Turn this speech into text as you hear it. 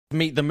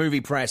Meet the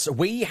Movie Press.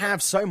 We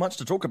have so much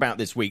to talk about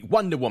this week.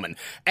 Wonder Woman,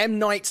 M.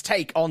 Night's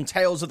take on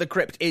Tales of the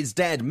Crypt is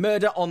dead,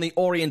 Murder on the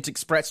Orient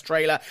Express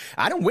trailer,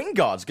 Adam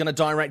Wingard's going to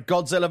direct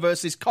Godzilla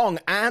vs. Kong,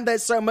 and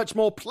there's so much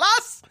more,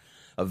 plus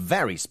a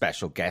very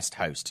special guest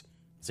host.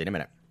 See you in a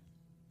minute.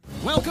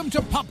 Welcome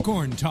to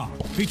Popcorn Talk,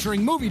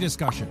 featuring movie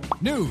discussion,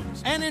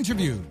 news, and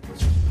interviews.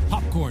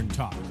 Popcorn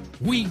Talk.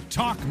 We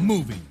talk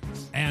movies.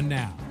 And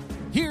now,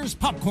 here's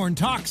Popcorn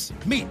Talk's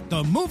Meet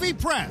the Movie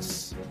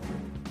Press.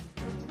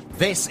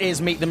 This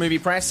is Meet the Movie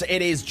Press.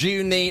 It is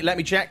June the, let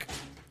me check,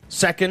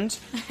 2nd.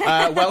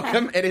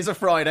 Welcome. It is a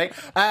Friday.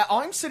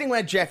 I'm sitting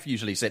where Jeff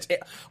usually sits.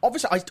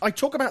 Obviously, I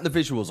talk about the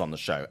visuals on the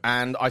show,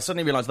 and I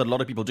suddenly realised that a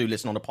lot of people do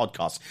listen on a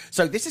podcast.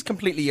 So this is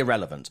completely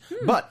irrelevant.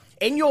 But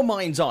in your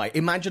mind's eye,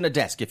 imagine a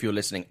desk if you're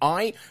listening.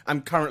 I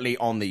am currently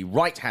on the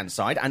right-hand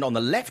side, and on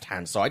the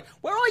left-hand side,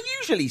 where I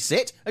usually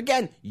sit,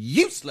 again,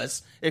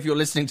 useless if you're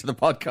listening to the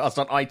podcast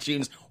on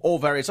iTunes or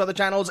various other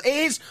channels,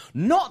 is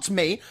not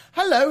me.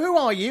 Hello, who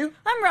are you?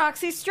 I'm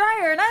Roxy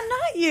Stryer, and I'm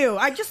not you.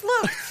 I just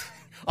looked.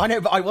 I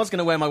know, but I was going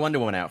to wear my Wonder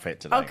Woman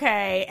outfit today.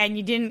 Okay, and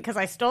you didn't because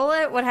I stole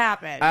it? What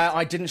happened?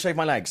 I didn't shave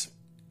my legs.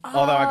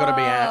 Although I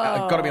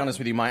got to be honest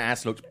with you, my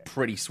ass looked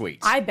pretty sweet.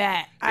 I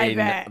bet. in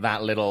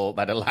that little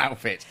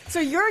outfit.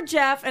 So you're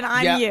Jeff, and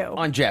I'm you.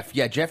 I'm Jeff.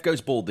 Yeah, Jeff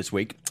goes bald this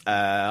week.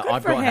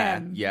 I've for got hair.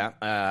 him. Yeah,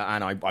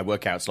 and I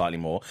work out slightly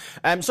more.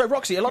 So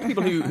Roxy, a lot of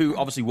people who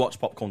obviously watch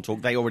Popcorn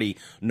Talk, they already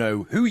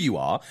know who you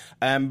are.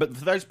 But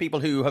for those people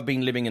who have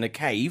been living in a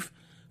cave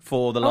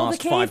for the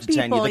last 5 to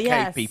 10 years, the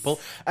cave people.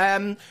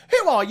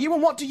 Who are you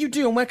and what do you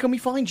do and where can we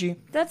find you?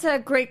 That's a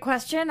great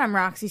question. I'm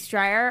Roxy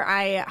Stryer.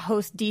 I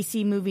host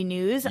DC Movie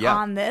News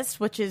on this,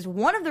 which is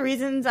one of the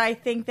reasons I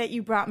think that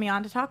you brought me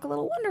on to talk a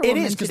little Wonder Woman.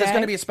 It is, because there's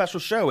going to be a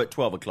special show at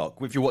 12 o'clock.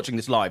 If you're watching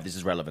this live, this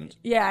is relevant.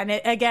 Yeah, and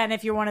again,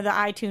 if you're one of the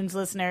iTunes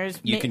listeners...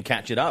 You can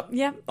catch it up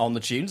on the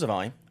Tunes of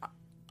I.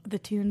 The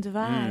Tunes of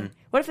I.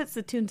 What if it's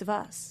the Tunes of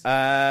Us?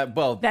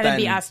 Well, that'd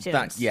be us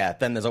tunes.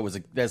 Then there's always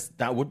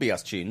that would be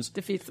us tunes.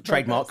 Defeats the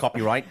trademark, purpose.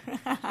 copyright,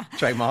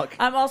 trademark.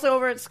 I'm also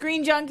over at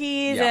Screen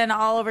Junkies and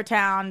all over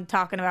town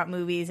talking about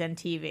movies and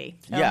TV.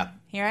 So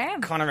here I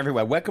am. Kind of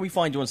everywhere. Where can we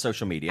find you on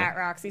social media? At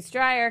Roxy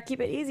Stryer. Keep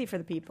it easy for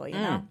the people, you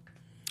know.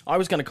 I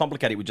was going to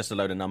complicate it with just a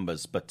load of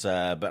numbers, but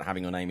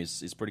having your name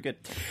is pretty good.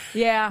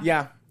 Yeah.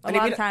 Yeah. A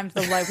lot of times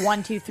they're like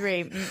 1, 2,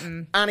 3.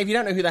 Mm-mm. And if you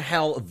don't know who the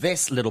hell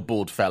this little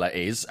bald fella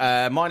is,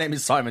 my name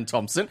is Simon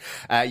Thompson.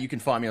 You can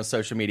find me on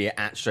social media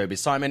at Showbiz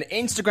Simon,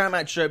 Instagram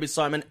at Showbiz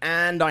Simon,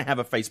 and I have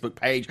a Facebook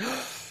page.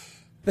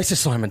 This is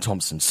Simon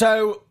Thompson.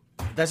 So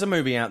there's a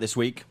movie out this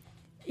week.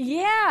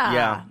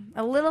 Yeah.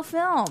 A little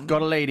film.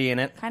 Got a lady in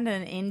it. Kind of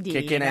an indie.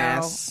 Kicking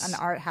ass. An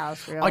art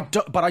house, real.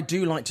 But I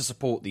do like to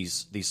support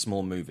these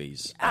small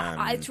movies.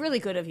 It's really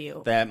good of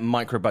you. They're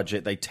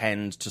micro-budget. They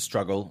tend to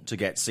struggle to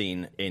get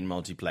seen in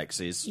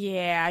multiplexes.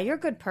 Yeah, you're a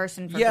good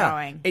person for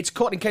going. It's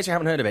called, in case you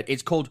haven't heard of it,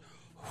 it's called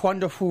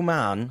Wonder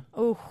Woman.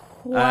 Oh,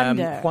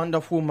 Wonder.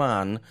 Wonder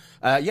Woman.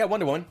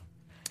 Wonder Woman.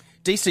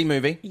 DC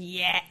movie.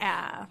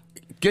 Yeah.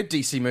 Good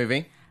DC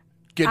movie.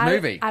 Good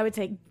movie. I would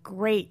say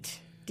great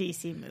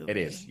DC movie. It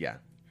is, yeah.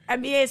 I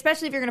mean,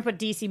 especially if you're going to put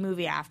DC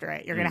movie after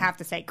it, you're going to have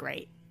to say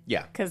great.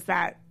 Yeah. Because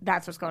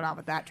that's what's going on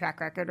with that track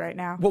record right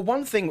now. Well,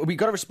 one thing, we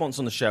got a response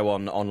on the show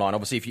online.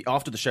 Obviously,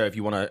 after the show, if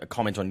you want to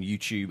comment on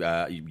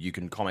YouTube, you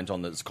can comment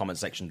on the comment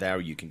section there,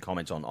 or you can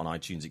comment on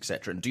iTunes,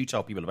 etc. And do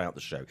tell people about the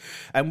show.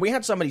 And we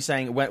had somebody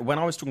saying, when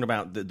I was talking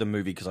about the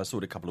movie, because I saw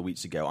it a couple of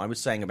weeks ago, I was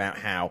saying about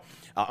how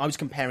I was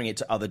comparing it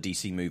to other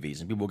DC movies.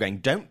 And people were going,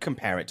 don't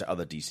compare it to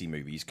other DC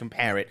movies.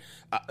 Compare it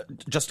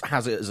just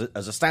as a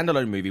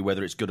standalone movie,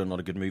 whether it's good or not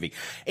a good movie.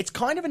 It's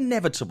kind of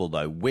inevitable,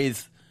 though,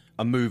 with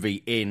a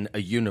movie in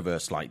a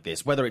universe like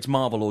this, whether it's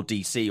Marvel or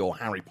DC or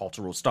Harry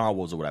Potter or Star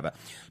Wars or whatever,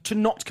 to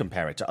not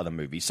compare it to other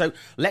movies. So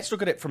let's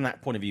look at it from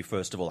that point of view,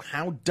 first of all.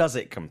 How does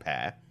it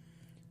compare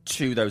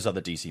to those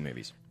other DC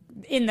movies?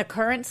 In the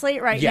current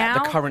slate now? Yeah,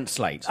 the current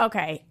slate.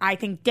 Okay, I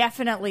think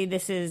definitely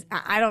this is...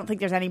 I don't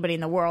think there's anybody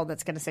in the world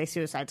that's going to say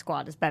Suicide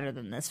Squad is better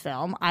than this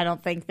film. I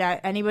don't think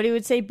that anybody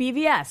would say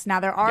BVS. Now,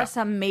 there are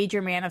some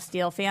major Man of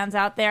Steel fans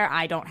out there.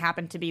 I don't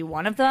happen to be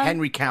one of them.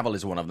 Henry Cavill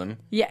is one of them.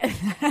 Yeah,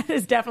 that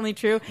is definitely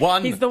true.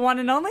 He's the one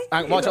and only?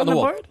 What's on the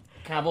board?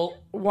 Cavill.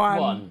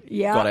 One.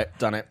 Yeah. Got it.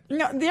 Done it.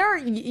 No,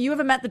 you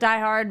haven't met the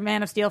diehard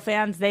Man of Steel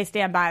fans. They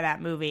stand by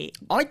that movie.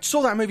 I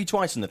saw that movie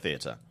twice in the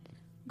theatre.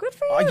 Good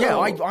for you.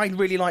 I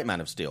really like Man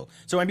of Steel.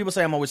 So when people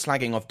say I'm always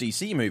slagging off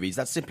DC movies,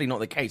 that's simply not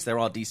the case. There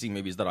are DC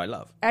movies that I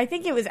love. I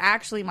think it was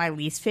actually my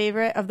least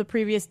favorite of the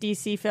previous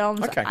DC films.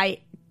 Okay.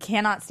 I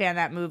cannot stand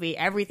that movie.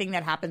 Everything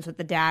that happens with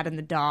the dad and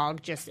the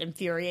dog just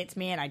infuriates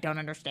me, and I don't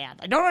understand.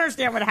 I don't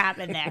understand what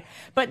happened there.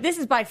 But this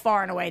is by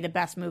far and away the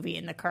best movie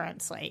in the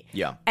current slate.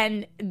 Yeah.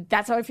 And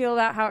that's how I feel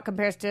about how it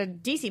compares to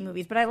DC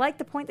movies. But I like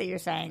the point that you're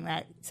saying,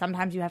 that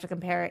sometimes you have to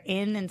compare it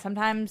in, and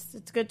sometimes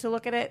it's good to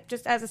look at it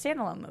just as a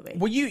standalone movie.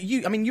 Well,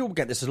 you'll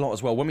get this a lot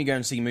as well. When we go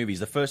and see movies,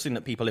 the first thing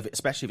that people,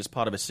 especially if it's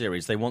part of a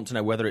series, they want to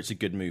know whether it's a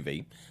good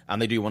movie,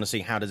 and they do want to see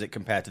how does it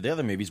compare to the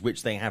other movies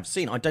which they have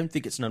seen. I don't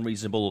think it's an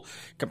unreasonable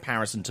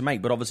comparison decision to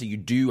make, but obviously you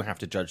do have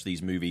to judge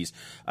these movies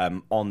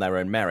on their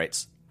own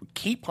merits.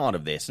 Key part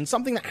of this, and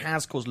something that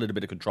has caused a little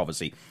bit of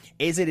controversy,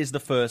 is it is the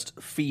first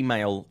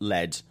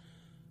female-led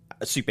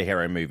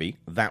superhero movie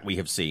that we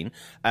have seen,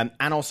 and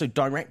also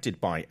directed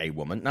by a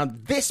woman. Now,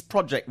 this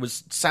project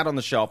was sat on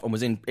the shelf and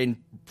was in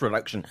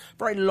production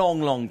for a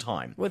long, long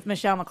time. With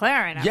Michelle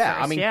McLaren.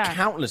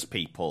 Countless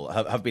people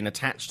have been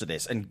attached to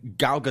this, and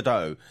Gal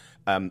Gadot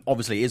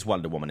obviously is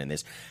Wonder Woman in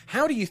this.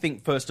 How do you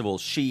think, first of all,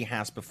 she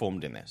has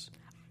performed in this?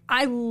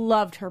 I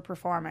loved her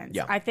performance.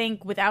 Yeah. I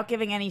think, without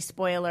giving any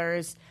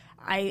spoilers,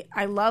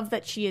 I love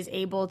that she is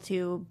able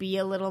to be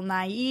a little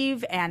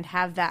naive and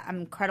have that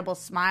incredible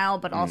smile,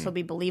 but also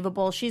be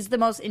believable. She's the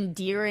most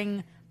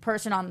endearing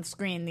person on the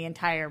screen the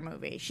entire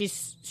movie.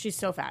 She's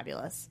so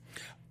fabulous.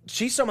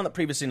 She's someone that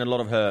previously in a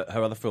lot of her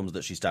other films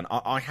that she's done,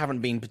 I haven't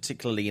been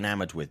particularly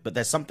enamored with, but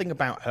there's something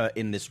about her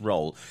in this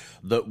role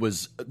that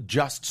was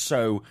just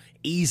so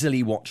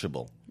easily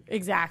watchable.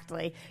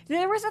 Exactly.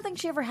 There was nothing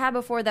she ever had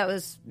before that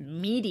was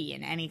meaty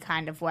in any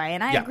kind of way.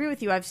 And I agree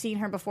with you. I've seen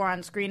her before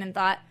on screen and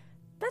thought,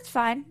 that's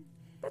fine.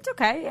 That's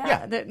okay.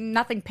 Yeah.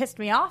 Nothing pissed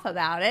me off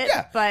about it.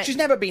 Yeah. But she's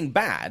never been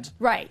bad.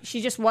 Right.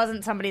 She just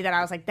wasn't somebody that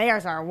I was like,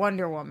 there's our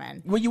Wonder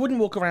Woman. Well, you wouldn't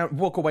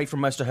walk away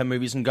from most of her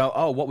movies and go,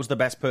 oh, what was the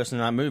best person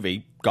in that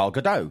movie? Gal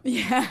Gadot.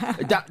 Yeah.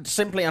 That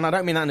simply, and I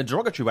don't mean that in a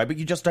derogatory way, but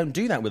you just don't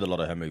do that with a lot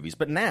of her movies.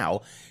 But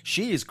now,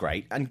 she is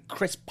great. And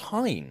Chris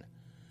Pine.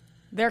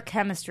 Their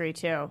chemistry,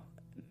 too.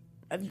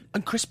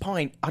 And Chris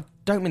Pine, I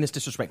don't mean this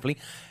disrespectfully,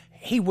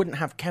 he wouldn't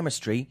have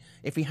chemistry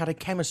if he had a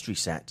chemistry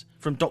set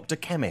from Dr.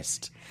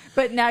 Chemist.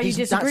 But now you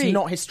disagree. That's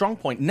not his strong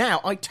point. Now,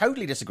 I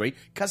totally disagree,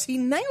 because he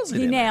nails it.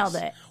 He nailed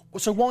it.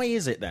 So why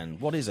is it then?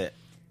 What is it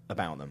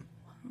about them?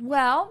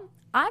 Well,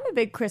 I'm a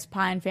big Chris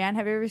Pine fan.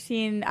 Have you ever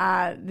seen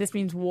This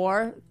Means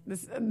War?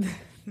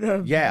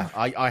 Yeah,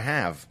 I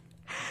have.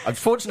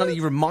 Unfortunately,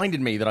 you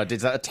reminded me that I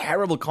did that. A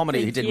terrible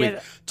comedy he did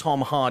with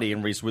Tom Hardy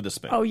and Reese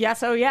Witherspoon. Oh,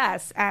 yes.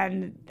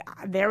 And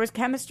there was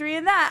chemistry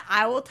in that.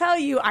 I will tell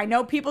you, I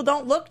know people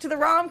don't look to the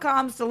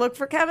rom-coms to look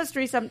for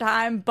chemistry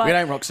sometime, but... We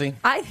don't, Roxy.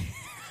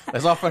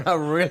 There's often a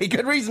really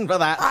good reason for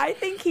that. I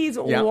think he's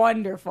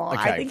wonderful. Okay.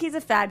 I think he's a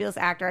fabulous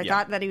actor. I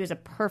thought that he was a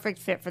perfect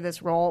fit for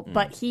this role,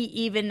 but he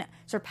even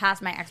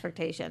surpassed my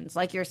expectations.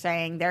 Like you're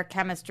saying, their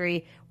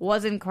chemistry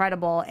was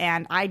incredible,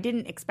 and I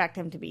didn't expect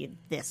him to be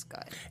this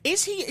good.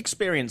 Is he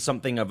experienced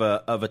something of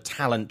a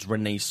talent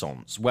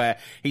renaissance, where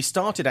he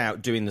started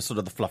out doing the sort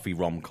of the fluffy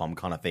rom-com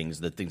kind of things,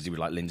 the things he would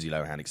like Lindsay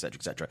Lohan,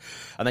 etc.,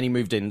 and then he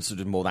moved in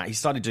sort of more that. He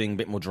started doing a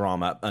bit more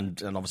drama and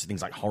obviously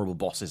things like Horrible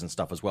Bosses and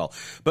stuff as well.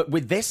 But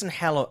with this and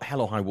Hell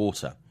or High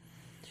Water,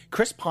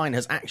 Chris Pine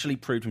has actually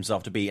proved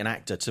himself to be an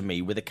actor to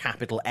me with a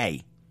capital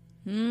A.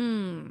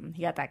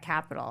 He got that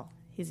capital.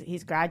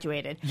 He's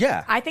graduated.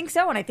 Yeah. I think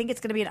so, and I think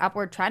it's going to be an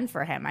upward trend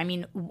for him. I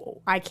mean,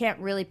 I can't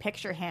really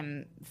picture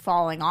him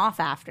falling off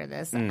after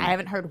this. I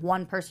haven't heard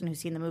one person who's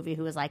seen the movie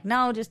who was like,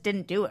 no, just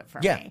didn't do it for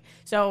me.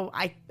 So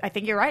I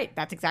think you're right.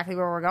 That's exactly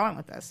where we're going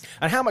with this.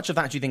 And how much of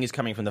that do you think is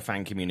coming from the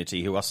fan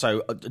community who are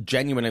so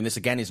genuine? And this,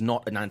 again, is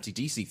not an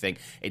anti-DC thing.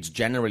 It's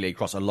generally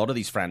across a lot of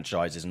these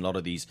franchises and a lot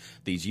of these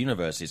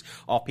universes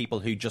are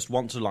people who just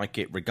want to like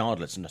it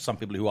regardless. And some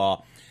people who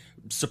are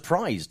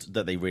surprised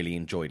that they really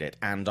enjoyed it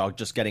and are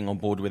just getting on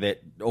board with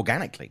it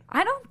organically.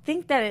 I don't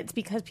think that it's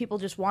because people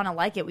just want to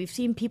like it. We've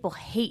seen people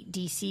hate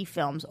DC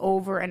films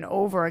over and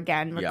over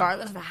again,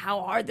 regardless of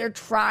how hard they're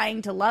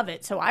trying to love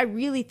it. So I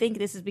really think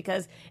this is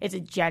because it's a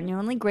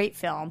genuinely great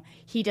film.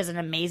 He does an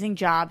amazing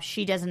job.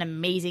 She does an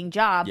amazing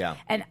job. Yeah.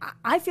 And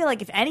I feel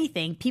like, if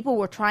anything, people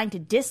were trying to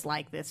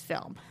dislike this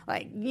film.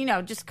 Like,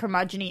 just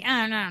curmudgeon-y,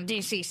 I don't know,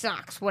 DC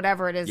sucks,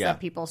 whatever it is that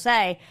people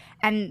say.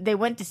 And they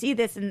went to see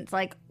this, and it's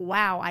like,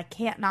 wow, I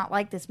can't not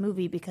like this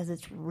movie because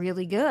it's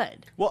really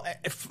good. Well,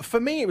 for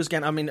me, it was,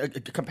 again, I mean,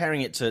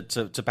 comparing it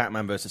to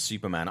Batman versus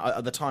Superman,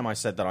 at the time I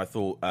said that I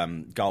thought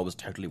Gal was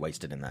totally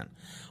wasted in that.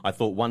 I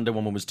thought Wonder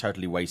Woman was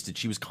totally wasted.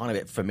 She was kind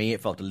of, for me,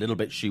 it felt a little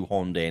bit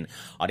shoehorned in.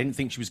 I didn't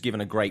think she was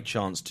given a great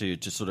chance to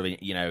sort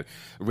of,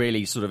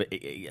 really sort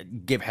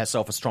of give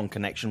herself a strong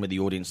connection with the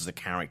audience as a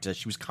character.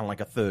 She was kind of like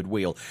a third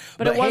wheel.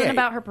 But it wasn't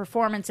about her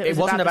performance. It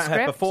wasn't about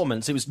her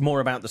performance. It was more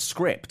about the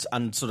script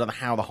and sort of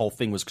how the whole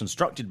thing was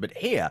constructed. But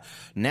here,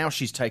 now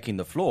she's taking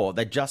the floor.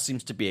 There just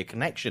seems to be a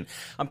connection.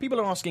 And people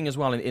are asking as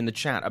well in the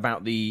chat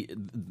about the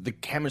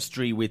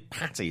chemistry with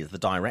Patty as the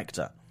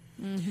director.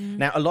 Mm-hmm.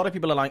 Now, a lot of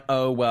people are like,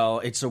 oh, well,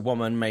 it's a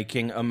woman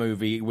making a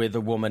movie with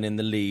a woman in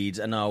the lead,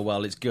 and oh,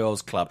 well, it's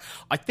Girls Club.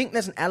 I think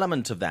there's an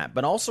element of that,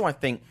 but also I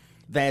think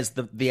there's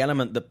the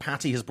element that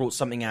Patty has brought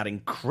something out in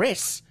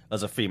Chris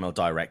as a female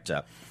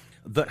director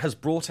that has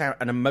brought out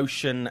an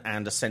emotion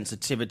and a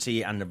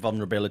sensitivity and a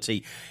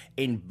vulnerability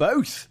in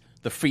both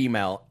the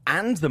female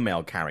and the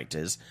male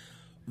characters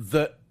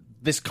that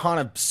this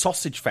kind of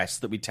sausage fest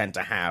that we tend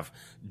to have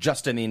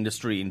just in the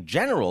industry in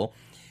general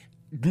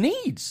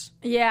needs.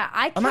 Yeah,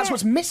 I can't. And that's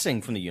what's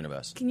missing from the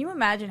universe. Can you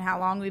imagine how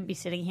long we'd be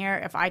sitting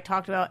here if I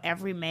talked about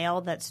every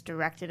male that's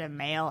directed a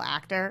male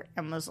actor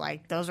and was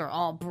like, those are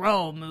all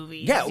bro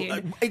movies?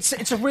 Yeah,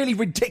 it's a really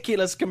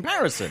ridiculous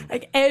comparison.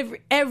 Like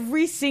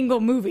every single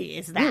movie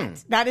is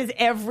that. That is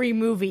every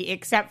movie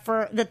except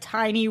for the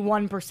tiny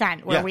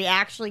 1% where we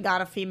actually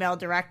got a female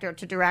director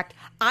to direct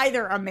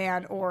either a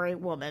man or a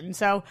woman.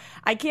 So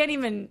I can't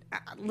even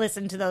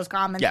listen to those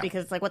comments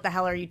because it's like, what the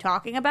hell are you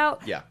talking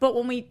about? Yeah. But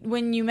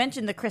when you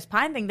mentioned the Chris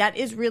Pine thing, that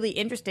is really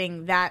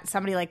interesting that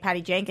somebody like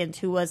Patty Jenkins,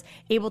 who was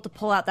able to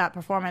pull out that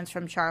performance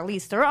from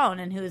Charlize Theron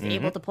and who is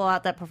able to pull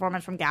out that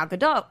performance from Gal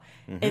Gadot,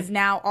 is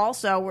now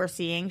also, we're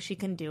seeing she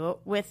can do it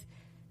with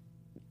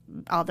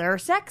other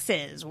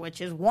sexes,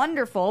 which is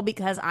wonderful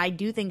because I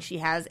do think she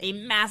has a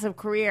massive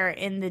career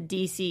in the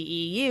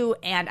DCEU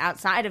and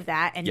outside of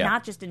that, and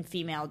not just in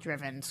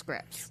female-driven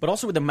scripts. But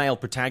also with the male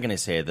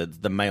protagonists here,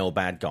 the male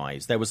bad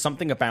guys, there was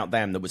something about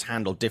them that was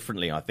handled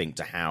differently, I think,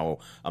 to how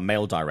a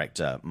male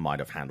director might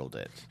have handled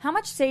it. How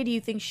much say do you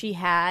think she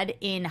had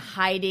in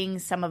hiding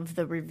some of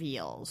the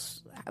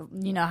reveals?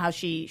 You know, how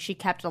she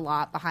kept a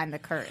lot behind the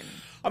curtain.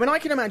 I mean, I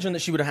can imagine that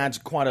she would have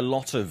had quite a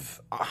lot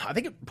of... I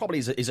think it probably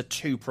is a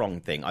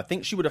two-pronged thing. I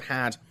think she would have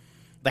had...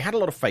 They had a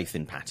lot of faith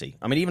in Patty.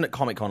 I mean, even at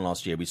Comic-Con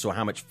last year, we saw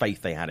how much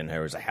faith they had in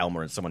her as a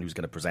helmer and someone who's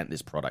going to present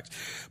this product.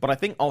 But I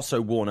think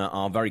also Warner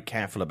are very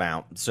careful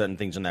about certain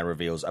things in their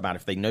reveals, about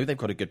if they know they've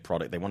got a good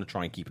product, they want to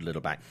try and keep it a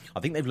little back.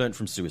 I think they've learned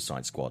from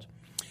Suicide Squad,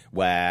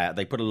 where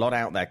they put a lot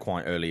out there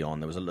quite early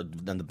on. There was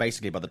and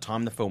basically by the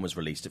time the film was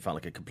released, it felt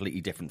like a completely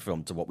different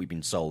film to what we've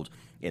been sold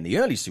in the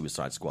early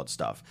Suicide Squad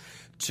stuff.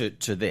 To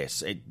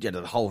this,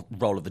 the whole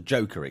role of the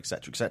Joker,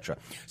 etc., etc.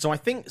 So I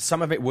think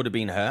some of it would have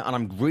been her, and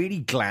I'm really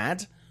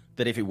glad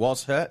that if it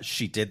was her,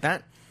 she did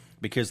that,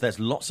 because there's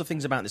lots of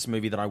things about this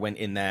movie that I went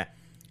in there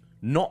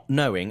not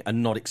knowing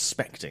and not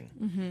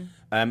expecting.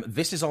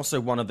 This is also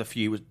one of the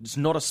few. It's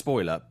not a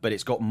spoiler, but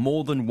it's got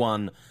more than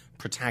one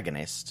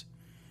protagonist.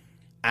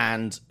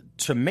 And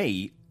to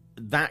me,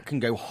 that can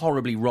go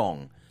horribly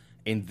wrong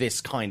in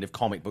this kind of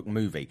comic book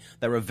movie.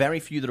 There are very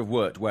few that have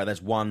worked where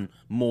there's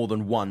more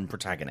than one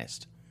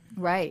protagonist.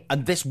 Right.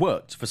 And this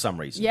worked for some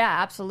reason. Yeah,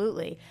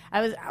 absolutely.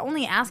 I was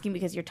only asking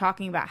because you're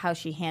talking about how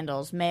she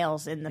handles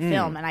males in the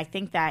film, and I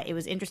think that it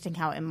was interesting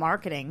how in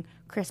marketing,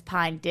 Chris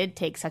Pine did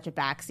take such a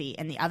backseat,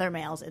 and the other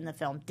males in the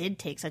film did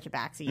take such a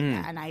backseat,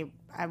 and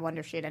I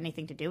wonder if she had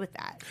anything to do with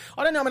that.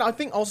 I don't know. I mean, I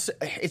think also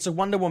it's a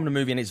Wonder Woman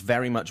movie, and it's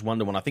very much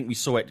Wonder Woman. I think we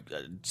saw it,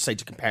 say,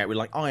 to compare it with,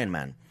 like, Iron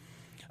Man.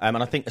 And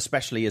I think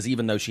especially as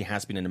even though she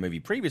has been in a movie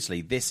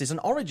previously, this is an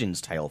origins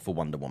tale for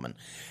Wonder Woman.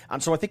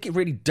 And so I think it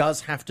really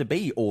does have to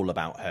be all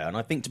about her. And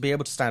I think to be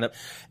able to stand up,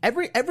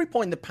 every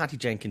point that Patty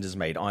Jenkins has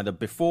made, either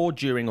before,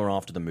 during, or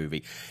after the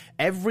movie,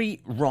 every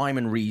rhyme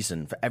and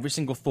reason for every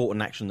single thought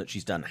and action that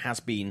she's done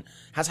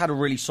has had a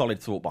really solid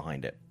thought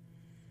behind it.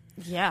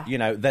 Yeah. You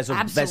know, there's a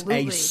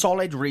Absolutely.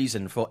 solid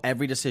reason for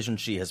every decision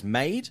she has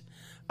made.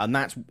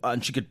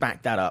 And she could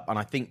back that up. And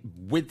I think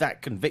with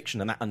that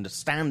conviction and that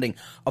understanding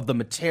of the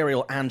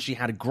material, and she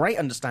had a great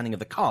understanding of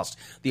the cast,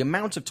 the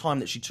amount of time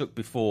that she took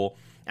before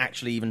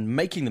actually even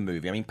making the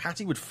movie. I mean,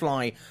 Patty would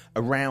fly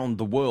around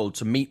the world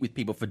to meet with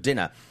people for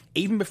dinner,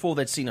 even before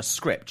they'd seen a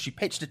script. She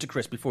pitched it to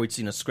Chris before he'd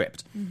seen a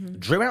script,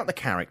 drew out the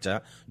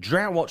character, drew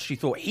out what she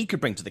thought he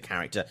could bring to the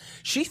character.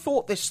 She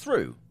thought this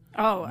through.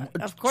 Oh,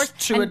 of course.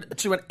 To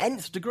an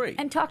nth degree.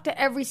 And talk to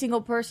every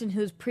single person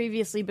who's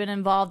previously been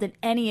involved in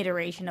any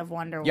iteration of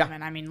Wonder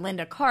Woman. I mean,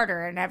 Linda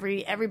Carter and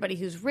everybody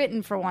who's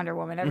written for Wonder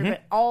Woman,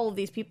 all of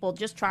these people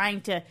just trying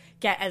to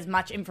get as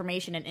much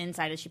information and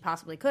insight as she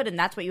possibly could. And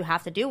that's what you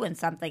have to do when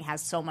something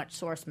has so much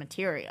source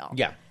material.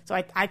 Yeah. So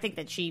I think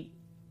that she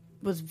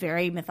was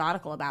very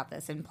methodical about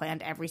this and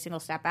planned every single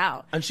step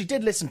out. And she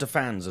did listen to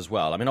fans as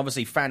well. I mean,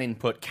 obviously, fan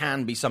input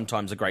can be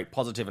sometimes a great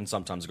positive and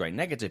sometimes a great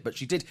negative, but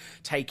she did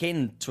take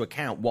into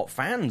account what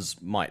fans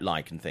might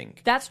like and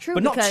think. That's true,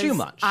 but not because too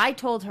much. I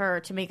told her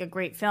to make a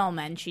great film,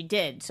 and she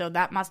did. So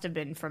that must have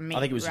been from me. I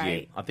think it was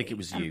right? you. I think it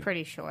was you. I'm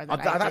pretty sure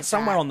that that's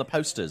somewhere on the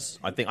posters.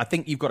 I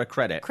think you've got a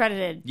credit.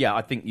 Credited. Yeah,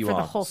 I think you for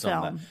are the whole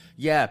somewhere. film.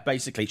 Yeah,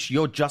 basically,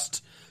 you're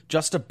just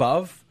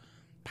above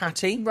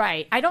Patty.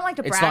 Right. I don't like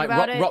to brag it's like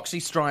about it.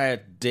 Roxy Stryer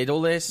did all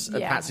this,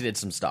 and Yeah. Patsy did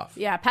some stuff.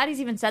 Yeah, Patty's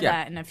even said Yeah.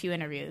 that in a few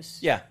interviews.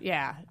 Yeah.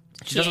 Yeah.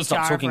 She doesn't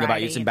stop CHR talking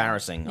about you. It's variety.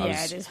 embarrassing. Yeah,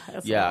 it is.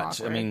 It's a yeah,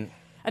 little awkward. I mean...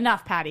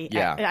 Enough, Patty.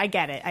 Yeah. I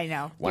get it. I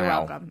know. Wow. You're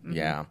welcome. Mhm.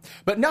 Yeah.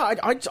 But no,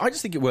 I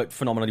just think it worked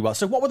phenomenally well.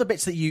 So what were the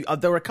bits that you...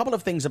 there were a couple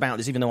of things about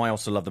this, even though I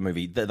also love the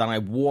movie, that I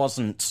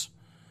wasn't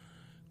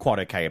quite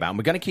okay about. And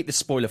we're going to keep this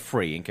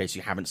spoiler-free in case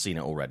you haven't seen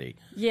it already.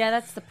 Yeah,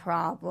 that's the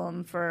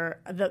problem for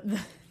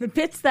the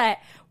bits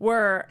that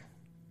were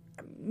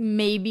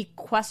maybe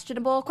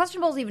questionable.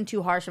 Questionable is even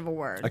too harsh of a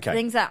word. Okay.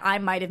 Things that I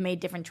might have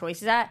made different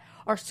choices at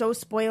are so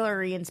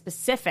spoilery and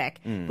specific,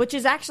 which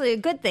is actually a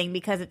good thing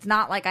because it's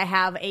not like I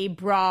have a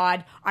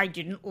broad, I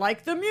didn't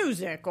like the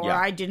music or Yeah.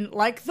 I didn't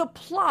like the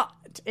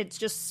plot. It's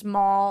just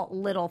small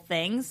little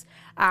things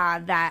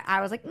that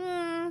I was like,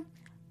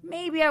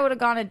 maybe I would have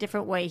gone a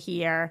different way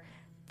here.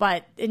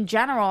 But in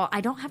general,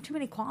 I don't have too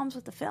many qualms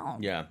with the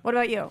film. Yeah. What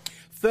about you?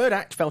 Third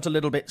act felt a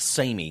little bit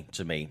samey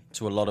to me,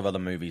 to a lot of other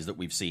movies that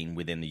we've seen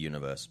within the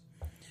universe.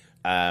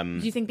 Do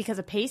you think because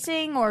of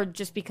pacing or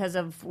just because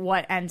of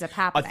what ends up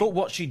happening? I thought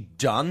what she'd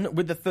done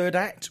with the third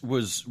act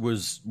was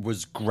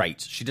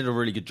great. She did a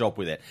really good job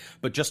with it.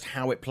 But just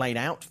how it played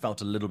out felt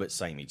a little bit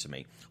samey to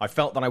me. I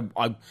felt that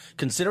I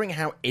considering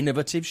how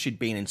innovative she'd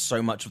been in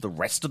so much of the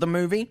rest of the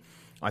movie,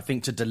 I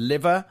think to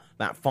deliver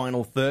that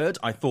final third,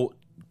 I thought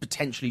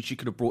potentially she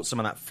could have brought some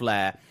of that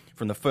flair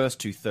from the first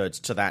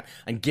 2/3 to that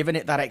and given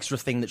it that extra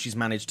thing that she's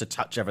managed to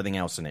touch everything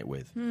else in it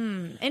with.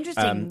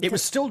 Interesting. It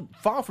was still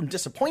far from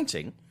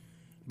disappointing.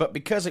 But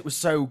because it was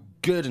so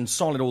good and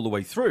solid all the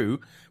way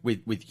through,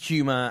 with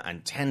humour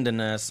and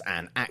tenderness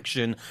and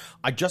action,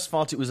 I just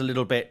felt it was a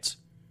little bit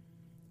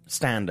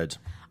standard.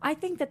 I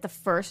think that the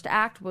first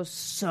act was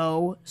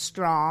so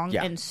strong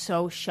and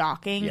so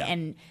shocking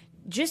and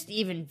just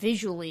even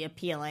visually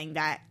appealing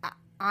that,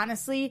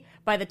 honestly,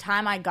 by the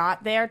time I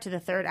got there to the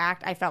third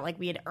act, I felt like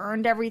we had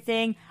earned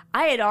everything.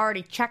 I had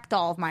already checked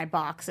all of my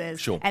boxes.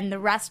 Sure. And the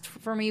rest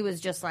for me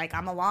was just like,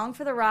 I'm along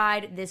for the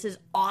ride. This is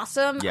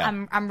awesome.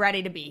 Yeah. I'm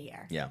ready to be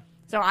here. Yeah.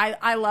 So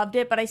I loved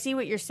it, but I see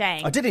what you're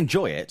saying. I did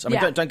enjoy it. I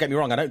mean, don't get me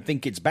wrong. I don't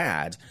think it's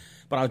bad.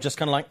 But I was just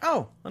kind of like,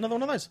 oh, another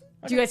one of those.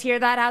 Okay. Do you guys hear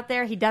that out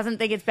there? He doesn't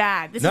think it's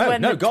bad. This is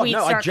when the tweets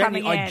start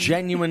coming in. I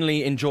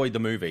genuinely enjoyed the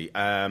movie.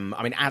 I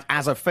mean,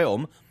 as a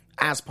film,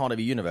 as part of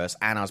a universe,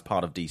 and as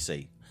part of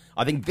DC.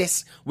 I think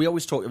we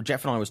always talk,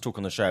 Jeff and I always talk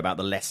on the show about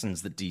the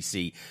lessons that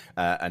DC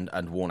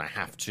and Warner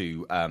have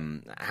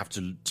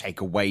to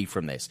take away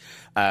from this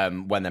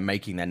when they're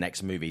making their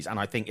next movies. And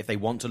I think if they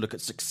want to look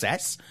at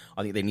success,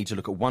 I think they need to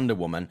look at Wonder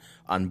Woman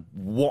and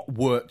what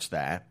worked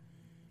there,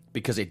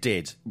 because it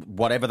did.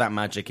 Whatever that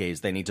magic is,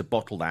 they need to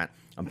bottle that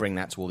and bring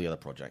that to all the other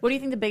projects. What do you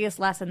think the biggest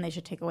lesson they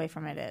should take away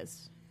from it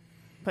is?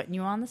 Putting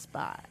you on the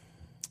spot.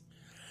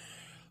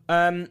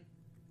 Do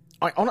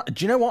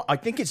you know what? I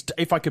think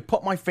if I could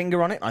put my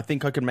finger on it, I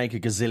think I could make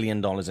 $1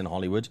 gazillion in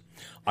Hollywood.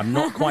 I'm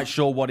not quite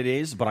sure what it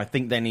is, but I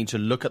think they need to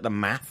look at the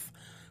math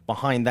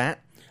behind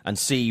that and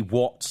see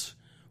what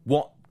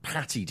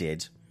Patty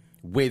did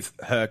with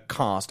her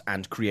cast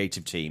and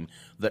creative team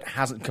that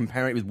hasn't,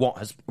 compare it with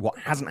what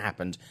hasn't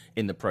happened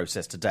in the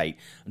process to date,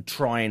 and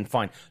try and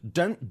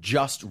don't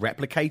just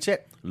replicate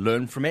it,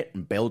 learn from it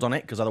and build on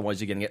it, because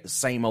otherwise you're going to get the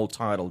same old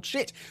tired old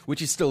shit,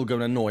 which is still going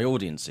to annoy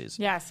audiences.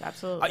 Yes,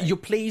 absolutely. You'll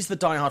please the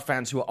diehard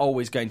fans who are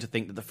always going to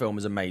think that the film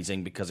is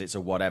amazing because it's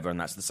a whatever, and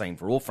that's the same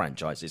for all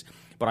franchises.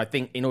 But I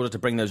think in order to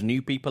bring those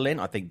new people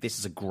in, I think this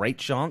is a great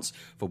chance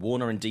for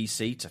Warner and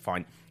DC to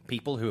find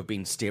people who have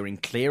been steering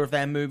clear of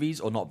their movies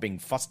or not being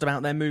fussed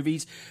about their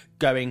movies,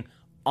 going,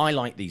 I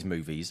like these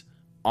movies,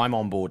 I'm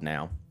on board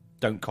now,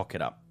 don't cock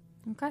it up.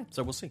 Okay.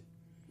 So we'll see.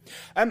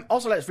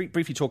 Also, let's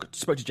briefly spoke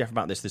to Jeff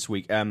about this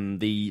week,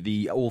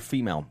 the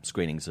all-female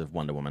screenings of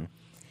Wonder Woman.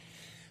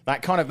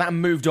 That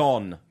moved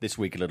on this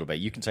week a little bit.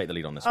 You can take the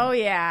lead on this one. Oh,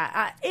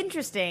 yeah.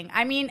 Interesting.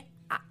 I mean,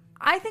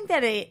 I think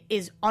that it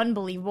is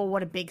unbelievable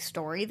what a big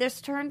story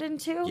this turned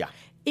into. Yeah.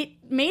 It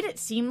made it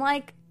seem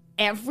like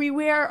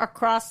everywhere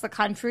across the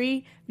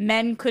country,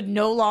 men could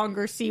no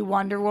longer see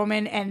Wonder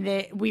Woman, and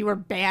that we were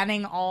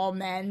banning all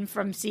men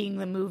from seeing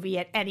the movie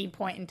at any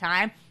point in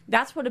time.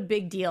 That's what a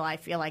big deal I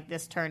feel like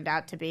this turned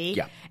out to be.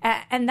 Yeah.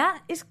 And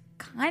that is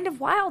kind of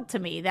wild to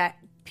me that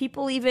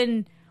people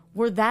even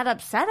were that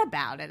upset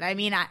about it. I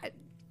mean,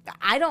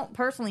 I don't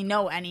personally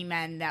know any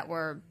men that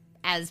were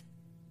as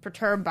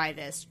perturbed by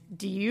this.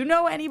 Do you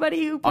know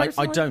anybody who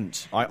personally? I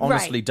don't. I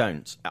honestly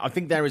don't. I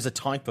think there is a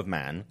type of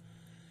man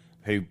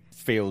who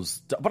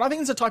feels... But I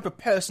think it's a type of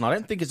person. I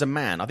don't think it's a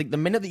man. I think the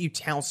minute that you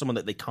tell someone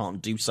that they can't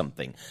do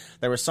something,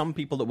 there are some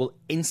people that will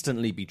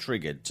instantly be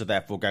triggered to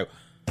therefore go,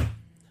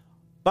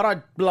 but I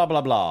blah,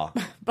 blah, blah.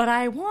 But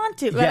I want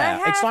to. But yeah, I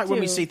have it's like to.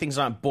 when we see things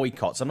like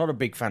boycotts. I'm not a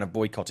big fan of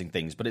boycotting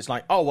things, but it's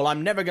like, oh, well,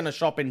 I'm never going to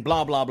shop in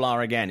blah, blah, blah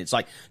again. It's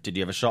like, did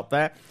you ever shop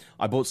there?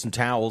 I bought some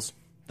towels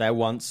there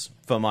once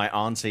for my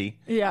auntie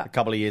a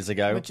couple of years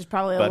ago. Which is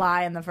probably a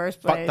lie in the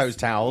first place. Fuck those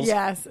towels.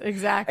 Yes,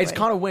 exactly. It's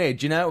kind of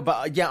weird, you know?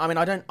 But yeah, I mean,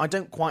 I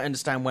don't quite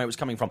understand where it was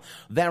coming from.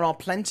 There are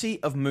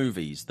plenty of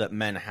movies that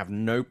men have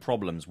no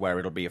problems where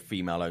it'll be a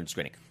female-owned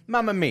screening.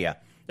 Mamma Mia.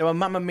 There were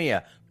Mamma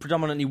Mia,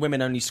 predominantly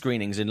women-only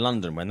screenings in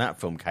London when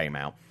that film came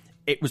out.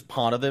 It was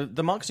part of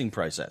the marketing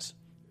process.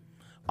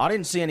 I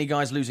didn't see any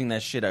guys losing their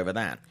shit over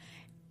that.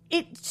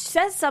 It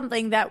says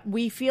something that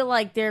we feel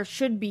like there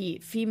should be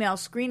female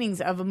screenings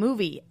of a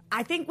movie.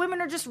 I think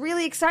women are just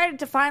really excited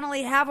to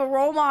finally have a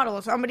role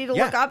model, somebody to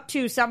look up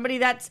to, somebody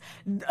that's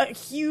a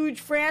huge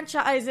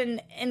franchise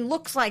and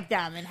looks like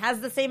them and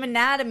has the same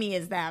anatomy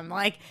as them.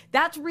 Like,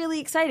 that's really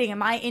exciting.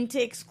 Am I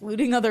into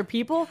excluding other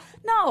people?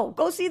 No,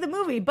 go see the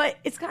movie. But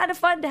it's kind of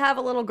fun to have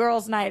a little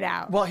girls' night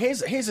out. Well,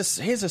 here's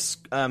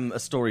a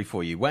story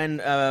for you. When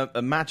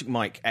Magic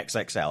Mike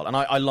XXL, and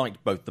I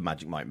liked both the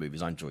Magic Mike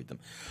movies, I enjoyed them.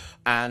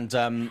 And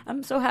And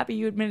I'm so happy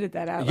you admitted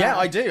that out loud. yeah,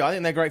 I do. I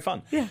think they're great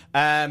fun. Yeah.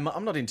 I'm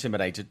not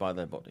intimidated by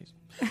their bodies.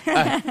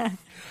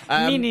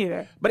 Me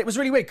neither. But it was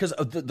really weird because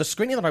the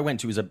screening that I went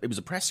to was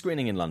a press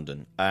screening in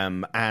London,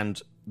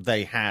 and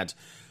they had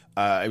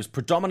it was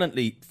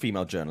predominantly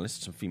female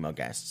journalists and female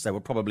guests. There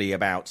were probably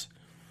about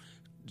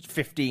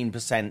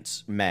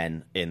 15%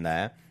 men in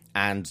there,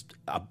 and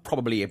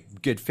probably a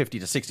good 50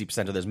 to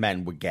 60% of those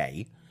men were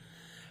gay.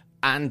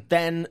 And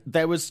then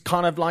there was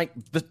kind of like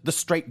the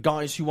straight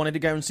guys who wanted to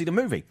go and see the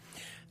movie.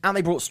 And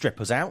they brought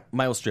strippers out,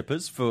 male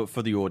strippers, for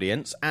the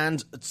audience.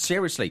 And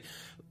seriously,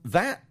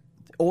 that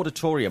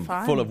auditorium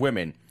full of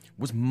women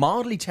was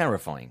mildly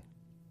terrifying.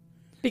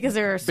 Because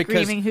they were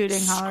screaming,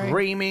 hooting, hollering.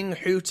 Screaming,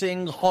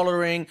 hooting,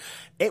 hollering.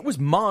 It was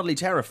mildly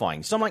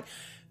terrifying. So I'm like,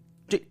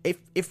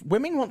 if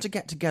women want to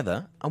get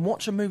together and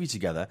watch a movie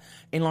together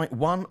in like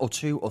 1 or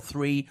 2 or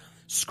 3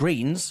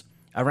 screens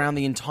around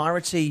the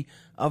entirety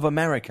of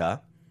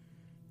America,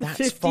 that's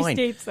 50 fine.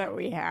 states that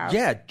we have.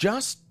 Yeah,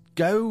 just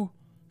go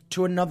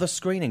to another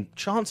screening.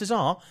 Chances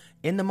are,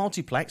 in the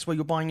multiplex where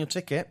you're buying your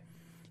ticket,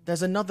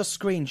 there's another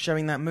screen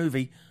showing that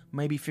movie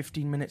maybe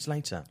 15 minutes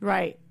later.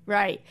 Right.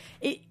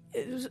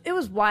 It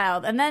was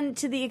wild. And then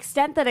to the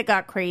extent that it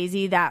got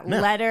crazy, that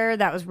letter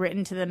that was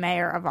written to the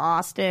mayor of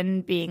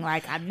Austin being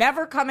like, I'm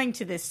never coming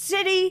to this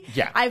city.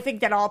 Yeah. I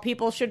think that all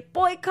people should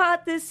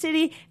boycott this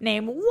city.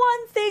 Name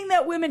one thing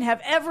that women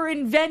have ever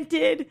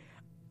invented.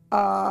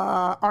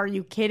 Are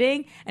you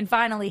kidding? And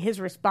finally his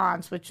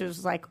response, which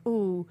was like,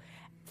 ooh,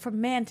 from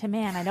man to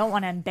man, I don't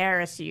want to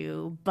embarrass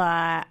you,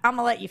 but I'm going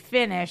to let you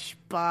finish.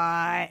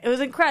 But it was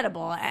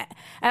incredible.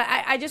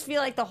 I just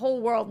feel like the whole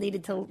world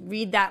needed to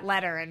read that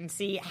letter and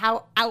see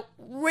how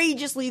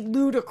outrageously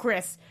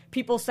ludicrous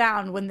people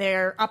sound when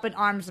they're up in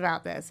arms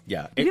about this.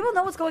 Yeah. Do people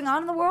know what's going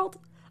on in the world?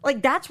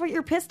 Like, that's what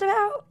you're pissed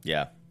about?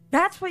 Yeah.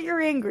 That's what you're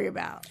angry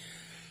about.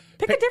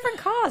 Pick a different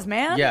cause,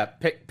 man. Yeah,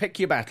 pick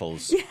your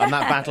battles. Yeah. And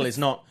that battle is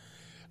not...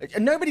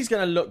 Nobody's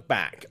going to look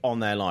back on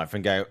their life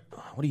and go,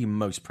 what are you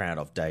most proud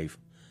of, Dave?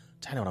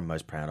 Tell you what I'm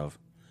most proud of.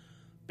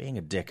 Being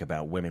a dick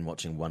about women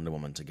watching Wonder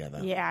Woman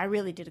together. Yeah, I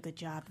really did a good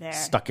job there.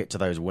 Stuck it to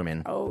those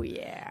women. Oh,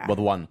 yeah. Well,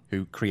 the one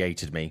who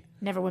created me.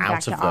 Never went out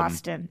back to of them.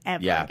 Austin ever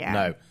again.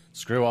 No.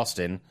 Screw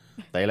Austin.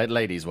 They let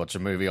ladies watch a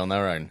movie on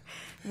their own.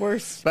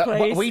 Worst But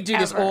place we do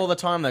this ever. all the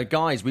time, though.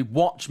 Guys, we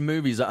watch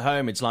movies at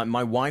home. It's like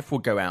my wife will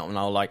go out and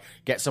I'll like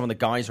get some of the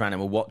guys around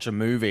and we'll watch a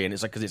movie. And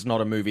it's like, because it's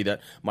not a movie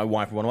that my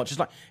wife would want to watch. It's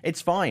like,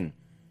 it's fine.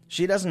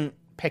 She doesn't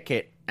pick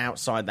it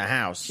outside the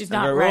house. She's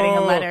and not go, writing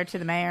a "Oh." letter to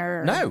the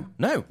mayor. No.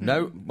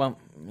 Well,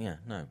 yeah,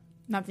 no.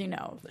 Nothing,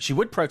 no. She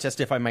would protest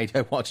if I made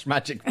her watch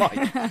Magic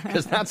Mike,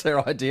 because that's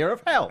her idea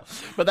of hell.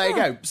 But there you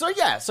go. So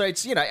yeah, so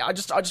it's, you know, I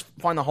just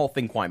find the whole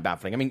thing quite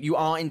baffling. I mean, you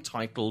are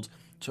entitled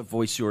to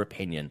voice your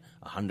opinion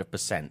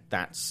 100%.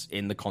 That's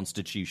in the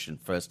Constitution,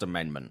 First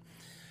Amendment.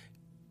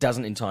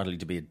 Doesn't entitle you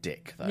to be a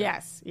dick, though.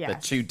 Yes. They're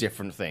two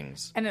different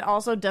things. And it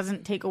also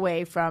doesn't take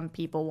away from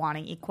people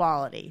wanting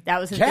equality. That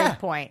was his Yeah. big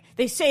point.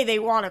 They say they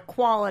want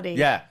equality.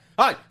 Yeah.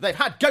 Hi, they've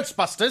had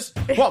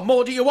Ghostbusters. What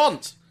more do you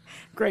want?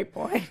 Great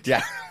point.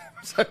 Yeah.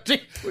 So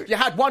you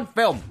had one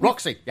film.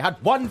 Roxy, you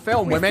had one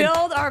film, We women.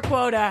 filled our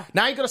quota.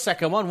 Now you got a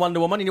second one,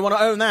 Wonder Woman, and you want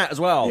to own that as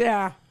well.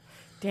 Yeah.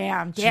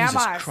 Damn Jesus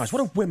us. Christ,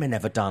 what have women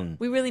ever done?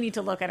 We really need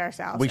to look at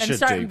ourselves We and should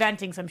start do.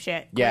 inventing some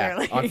shit. Yeah,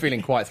 Clearly. I'm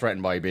feeling quite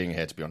threatened by you being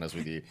here, to be honest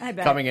with you. I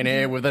bet. Coming in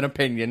here with an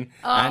opinion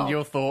and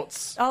your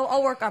thoughts.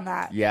 I'll work on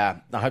that.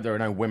 Yeah, I hope there are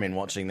no women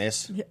watching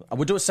this.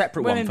 We'll do a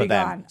separate Women one for be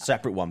them. gone.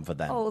 Separate one for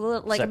them. Oh,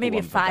 like Separate maybe a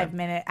one for them.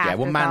 5-minute Yeah,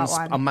 we'll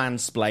afterthought one. I'll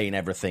mansplain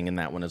everything in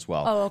that one as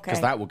well. Oh, okay.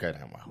 Because that will go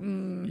down well.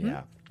 Mm-hmm.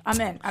 Yeah. I'm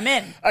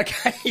in.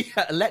 Okay,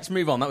 let's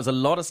move on. That was a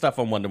lot of stuff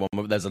on Wonder Woman,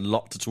 but there's a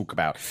lot to talk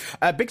about.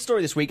 Big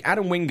story this week.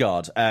 Adam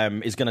Wingard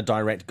is going to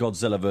direct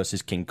Godzilla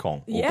vs. King Kong.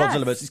 Or Yes.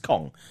 Godzilla vs.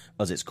 Kong,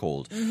 as it's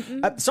called.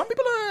 Mm-hmm. Some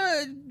people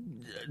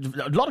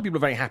a lot of people are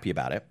very happy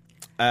about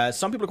it.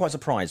 Some people are quite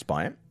surprised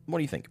by it. What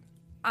do you think?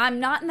 I'm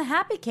not in the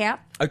happy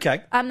camp.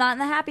 Okay. I'm not in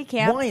the happy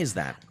camp. Why is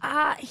that?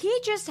 He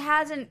just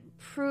hasn't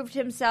proved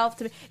himself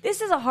to be.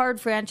 This is a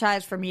hard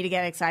franchise for me to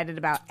get excited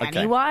about, Okay.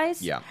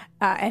 anyways. Yeah.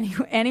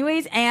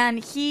 Anyways,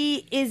 and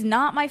he is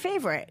not my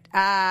favorite.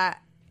 I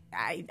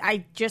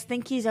just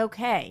think he's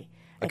okay.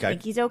 I Okay.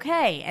 think he's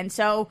okay. And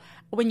so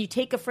when you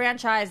take a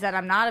franchise that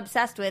I'm not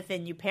obsessed with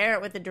and you pair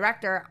it with a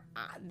director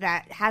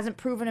that hasn't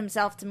proven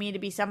himself to me to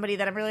be somebody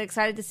that I'm really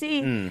excited to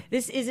see,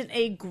 this isn't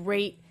a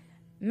great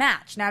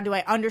match. Now, do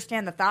I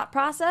understand the thought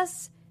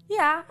process?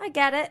 Yeah, I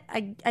get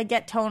it. I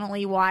get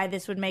tonally why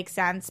this would make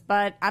sense,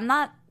 but I'm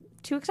not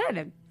too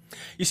excited.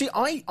 You see,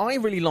 I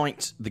really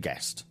liked The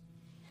Guest.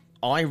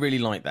 I really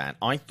liked that.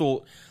 I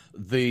thought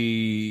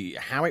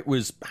how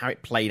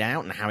it played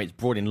out and how it's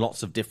brought in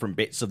lots of different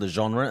bits of the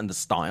genre and the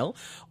style,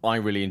 I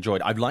really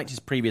enjoyed. I've liked his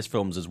previous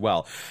films as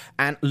well.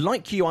 And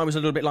like you, I was a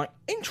little bit like,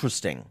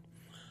 interesting.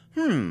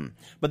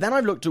 But then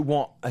I've looked at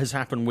what has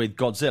happened with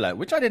Godzilla,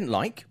 which I didn't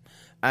like.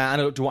 And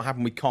I looked at what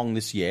happened with Kong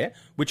this year,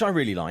 which I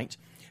really liked.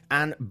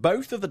 And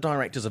both of the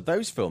directors of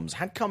those films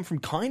had come from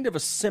kind of a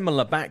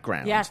similar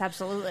background. Yes,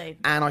 absolutely.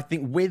 And I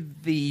think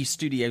with the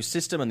studio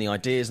system and the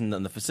ideas and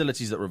the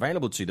facilities that were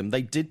available to them,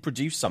 they did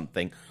produce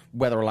something,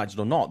 whether I liked it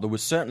or not, that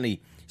was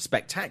certainly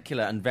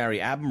spectacular and very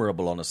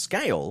admirable on a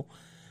scale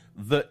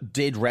that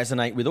did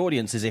resonate with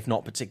audiences, if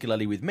not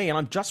particularly with me. And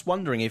I'm just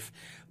wondering if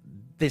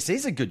this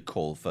is a good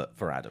call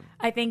for Adam.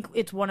 I think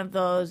it's one of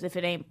those if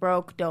it ain't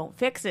broke, don't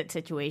fix it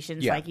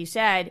situations. Yeah. Like you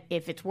said,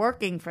 if it's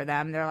working for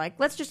them, they're like,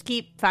 let's just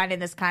keep finding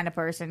this kind of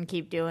person,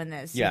 keep doing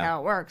this, see how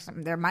it works.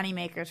 They're money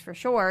makers for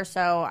sure,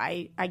 so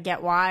I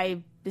get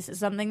why this is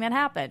something that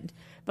happened.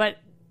 But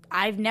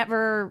I've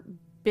never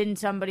been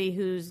somebody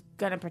who's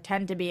going to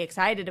pretend to be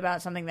excited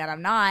about something that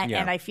I'm not. Yeah.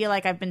 And I feel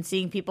like I've been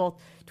seeing people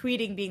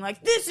tweeting being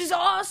like, this is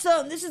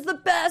awesome, this is the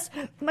best,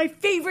 my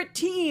favorite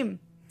team.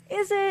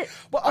 Is it?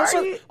 Well,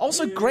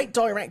 also, great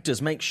directors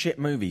make shit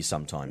movies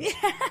sometimes.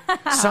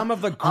 Yeah. Some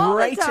of the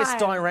greatest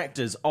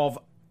directors of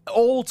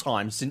all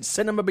time since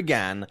cinema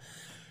began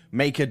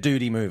make a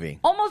duty movie.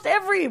 Almost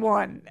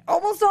everyone.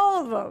 Almost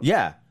all of them.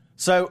 Yeah.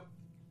 So,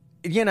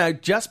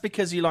 just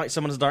because you like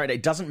someone as a director,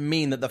 it doesn't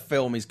mean that the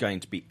film is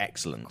going to be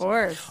excellent. Of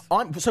course.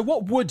 So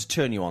what would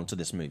turn you on to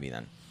this movie,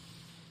 then?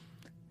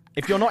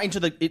 If you're not into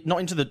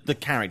the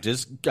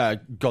characters,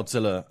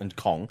 Godzilla and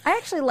Kong. I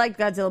actually like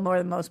Godzilla more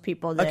than most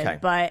people did, Okay.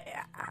 but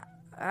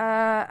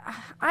I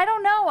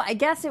don't know. I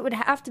guess it would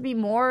have to be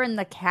more in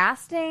the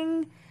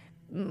casting,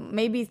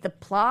 maybe the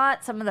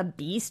plot, some of the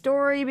B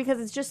story,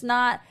 because it's just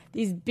not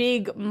these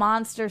big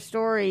monster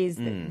stories.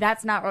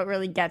 That's not what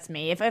really gets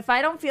me. If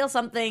I don't feel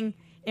something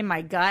in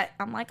my gut,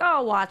 I'm like, oh,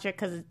 I'll watch it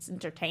because it's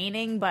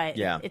entertaining, but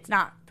it's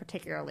not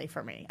particularly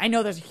for me. I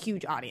know there's a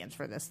huge audience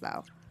for this,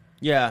 though.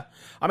 Yeah,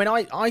 I mean,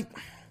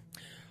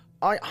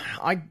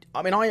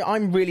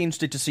 I'm really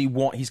interested to see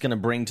what he's going to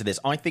bring to this.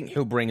 I think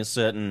he'll bring a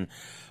certain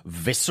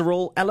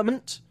visceral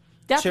element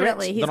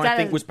Definitely. to it He's that got I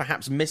think was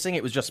perhaps missing.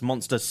 It was just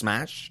monster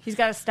smash. He's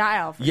got a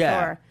style for Yeah.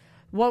 sure.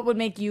 What would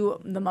make you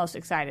the most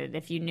excited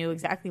if you knew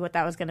exactly what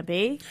that was going to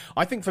be?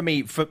 I think for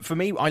me,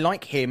 I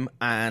like him,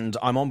 and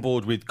I'm on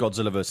board with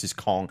Godzilla versus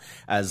Kong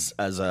as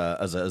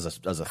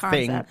a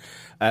thing,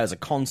 as a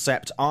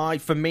concept. I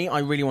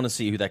really want to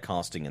see who they're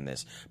casting in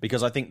this,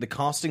 because I think the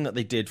casting that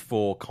they did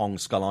for Kong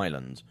Skull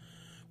Island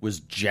was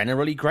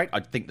generally great. I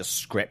think the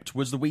script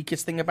was the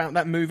weakest thing about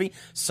that movie.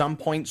 Some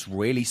points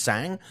really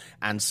sang,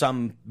 and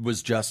some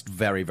was just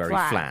very, very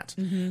flat.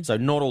 Mm-hmm. So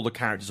not all the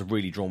characters are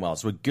really drawn well.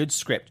 So a good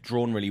script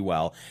drawn really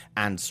well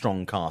and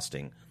strong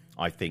casting,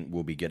 I think,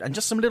 will be good. And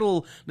just some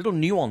little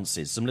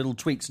nuances, some little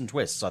tweaks and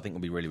twists, I think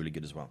will be really, really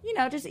good as well.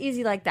 Just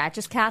easy like that.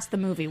 Just cast the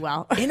movie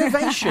well.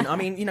 Innovation. I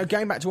mean,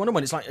 going back to Wonder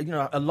Woman, it's like,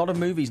 a lot of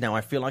movies now,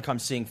 I feel like I'm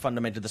seeing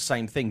fundamentally the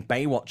same thing.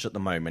 Baywatch at the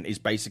moment is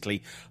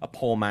basically a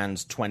poor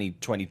man's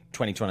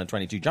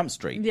 2022 Jump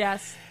Street.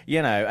 Yes.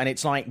 And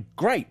it's like,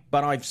 great,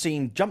 but I've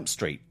seen Jump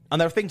Street. And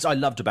there are things I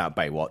loved about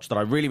Baywatch that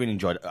I really, really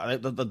enjoyed.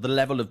 The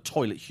level of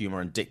toilet humor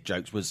and dick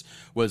jokes was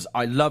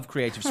I love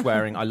creative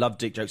swearing. I love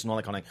dick jokes and all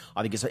that kind of thing.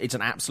 I think it's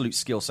an absolute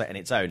skill set in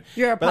its own.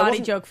 You're a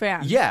potty joke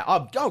fan. Yeah.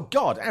 Oh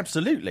God,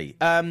 absolutely.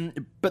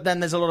 But then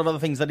there's a lot of other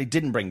things that it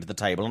didn't bring to the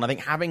table. And I think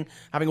having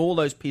all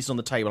those pieces on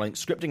the table, I think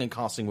scripting and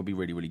casting would be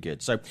really, really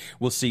good. So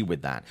we'll see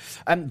with that.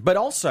 But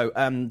also,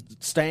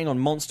 staying on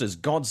monsters,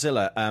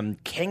 Godzilla,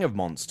 King of the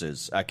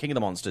Monsters,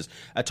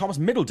 Thomas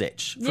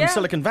Middleditch from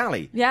Silicon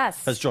Valley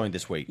has joined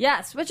this week.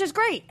 Yes, which is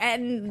great.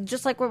 And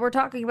just like what we're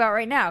talking about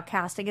right now,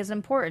 casting is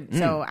important.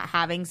 So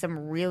having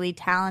some really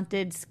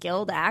talented,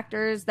 skilled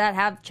actors that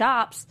have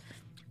chops,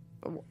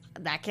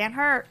 that can't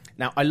hurt.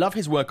 Now, I love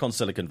his work on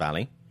Silicon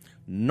Valley.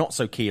 Not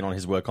so keen on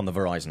his work on the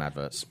Verizon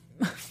adverts.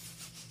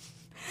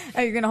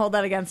 Are you going to hold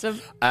that against him?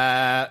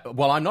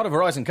 Well, I'm not a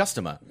Verizon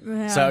customer,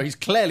 so he's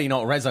clearly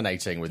not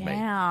resonating with me.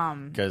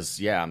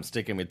 Because, I'm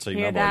sticking with T-Mobile.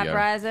 Hear that,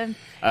 Verizon?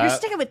 You're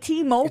sticking with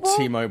T-Mobile?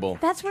 T-Mobile.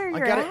 That's where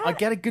you're at? I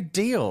get a good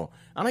deal.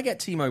 And I get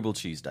T-Mobile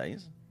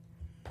Tuesdays.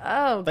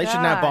 Oh, They should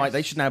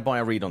now buy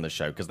a read on the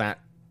show, because that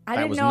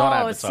was not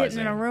I was advertising. sitting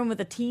in a room with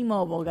a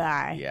T-Mobile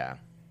guy. Yeah.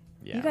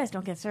 You guys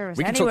don't get service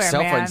We can anywhere, talk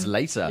cell man. phones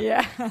later.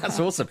 Yeah. That's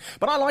awesome.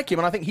 But I like him,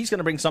 and I think he's going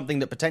to bring something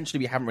that potentially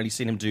we haven't really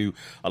seen him do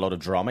a lot of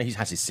drama. He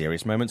has his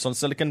serious moments on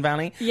Silicon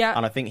Valley. Yeah.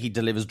 And I think he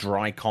delivers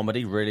dry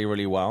comedy really,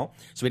 really well.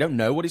 So we don't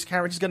know what his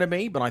character's going to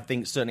be, but I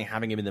think certainly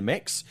having him in the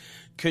mix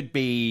could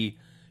be,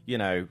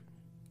 an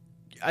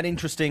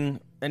interesting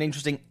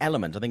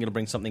element. I think it'll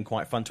bring something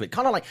quite fun to it.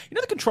 Kind of like,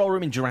 the control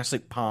room in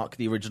Jurassic Park,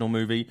 the original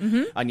movie,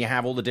 and you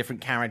have all the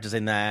different characters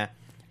in there.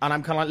 And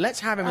I'm kind of like,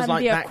 let's have him as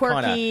like that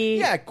kind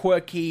of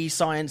quirky,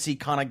 sciencey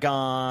kind of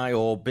guy,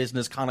 or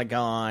business kind of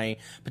guy,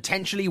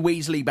 potentially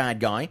Weasley bad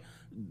guy,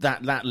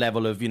 that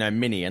level of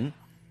minion.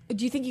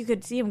 Do you think you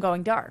could see him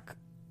going dark?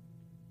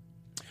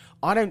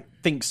 I don't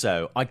think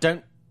so. I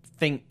don't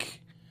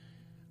think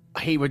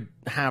he would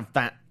have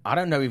that I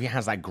don't know if he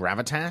has that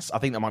gravitas. I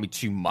think that might be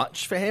too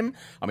much for him.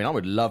 I mean,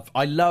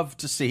 I love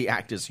to see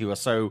actors who are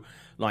so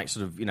like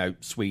sort of, you know,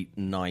 sweet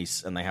and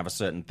nice, and they have a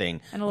certain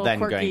thing, and a little then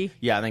quirky.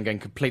 going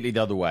completely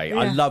the other way. Yeah.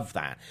 I love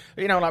that.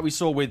 You know, like we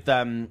saw with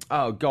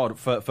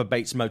for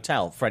Bates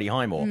Motel, Freddie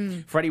Highmore.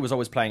 Freddie was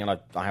always playing, and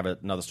I have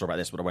another story about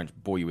this, but I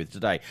won't bore you with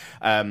today.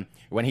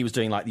 When he was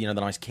doing like, you know, the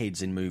nice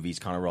kids in movies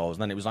kind of roles,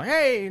 and then it was like,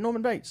 hey,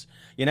 Norman Bates,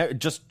 you know,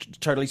 just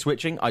totally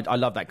switching. I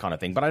love that kind of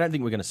thing, but I don't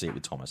think we're going to see it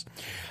with Thomas.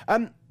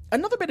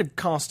 Another bit of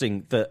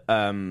casting that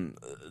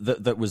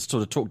that was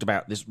sort of talked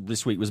about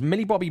this week was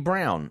Millie Bobby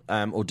Brown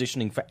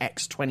auditioning for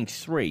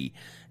X-23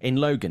 in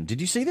Logan.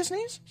 Did you see this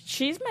news?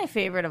 She's my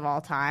favorite of all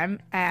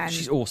time, and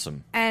She's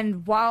awesome.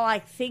 And while I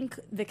think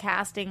the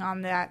casting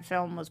on that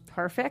film was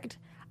perfect,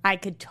 I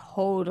could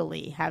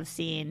totally have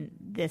seen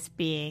this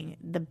being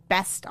the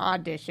best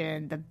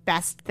audition, the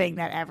best thing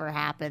that ever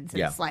happened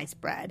since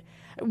sliced bread.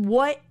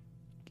 What's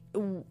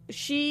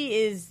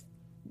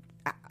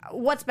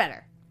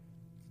better?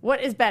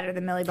 What is better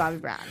than Millie Bobby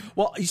Brown?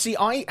 Well, you see,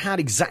 I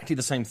had exactly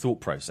the same thought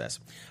process.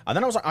 And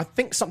then I was like, I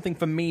think something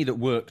for me that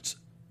worked...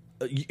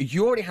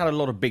 You already had a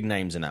lot of big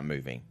names in that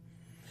movie.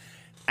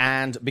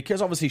 And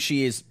because obviously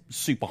she is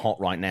super hot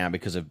right now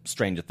because of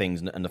Stranger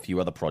Things and a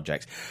few other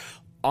projects,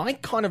 I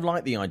kind of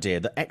like the idea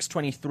that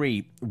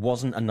X-23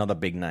 wasn't another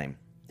big name.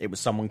 It was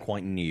someone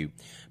quite new.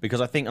 Because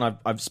I think, and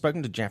I've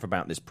spoken to Jeff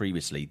about this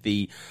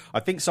previously,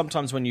 I think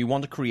sometimes when you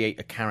want to create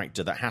a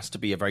character that has to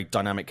be a very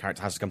dynamic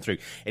character, has to come through,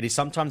 it is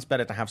sometimes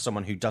better to have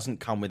someone who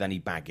doesn't come with any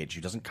baggage,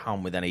 who doesn't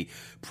come with any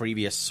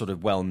previous sort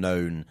of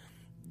well-known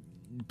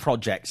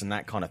projects and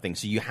that kind of thing.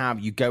 So you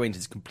go into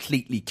this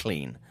completely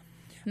clean.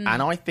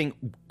 And I think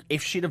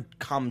if she'd have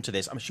come to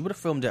this, I mean, she would have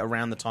filmed it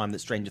around the time that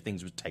Stranger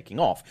Things was taking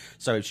off,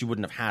 so she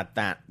wouldn't have had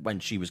that when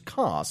she was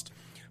cast.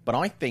 But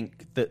I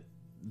think that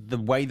the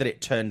way that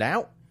it turned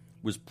out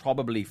was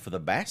probably for the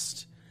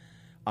best.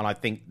 And I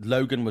think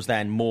Logan was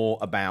then more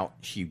about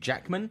Hugh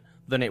Jackman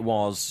than it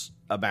was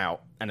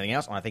about anything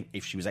else. And I think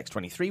if she was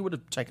X-23, would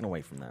have taken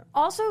away from that.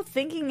 Also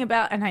thinking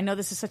about, and I know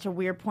this is such a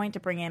weird point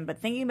to bring in, but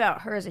thinking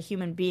about her as a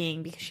human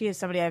being, because she is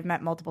somebody I've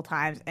met multiple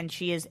times, and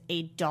she is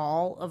a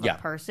doll of a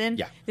person.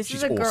 Yeah, this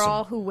is a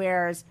girl who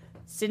wears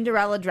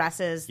Cinderella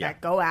dresses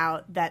that go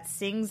out, that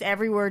sings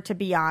every word to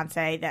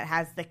Beyonce, that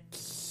has the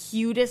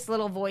cutest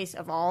little voice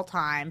of all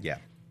time. Yeah.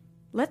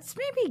 Let's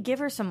maybe give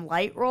her some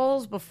light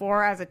roles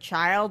before, as a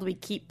child, we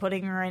keep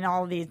putting her in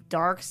all these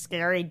dark,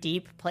 scary,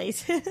 deep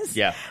places.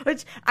 Yeah.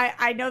 Which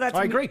I know that's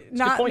I agree.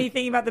 Not me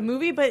thinking about the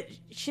movie, but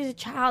she's a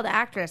child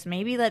actress.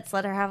 Maybe let's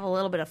let her have a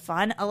little bit of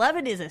fun.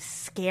 Eleven is a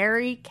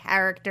scary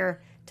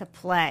character to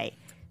play.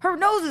 Her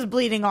nose is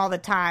bleeding all the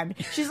time.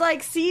 She's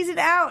like seizing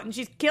out and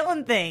she's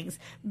killing things.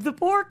 The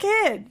poor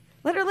kid.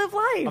 Let her live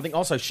life. I think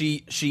also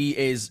she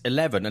is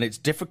 11, and it's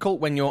difficult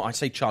when you're, I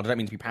say child, I don't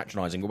mean to be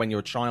patronising, but when you're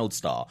a child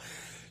star,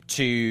 if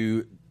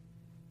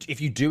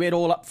you do it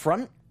all up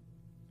front,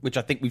 which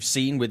I think we've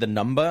seen with a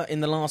number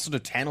in the last sort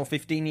of 10 or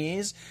 15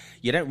 years,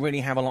 you don't really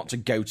have a lot to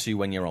go to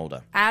when you're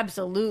older.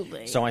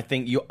 Absolutely. So I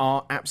think you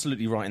are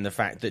absolutely right in the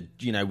fact that,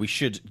 you know, we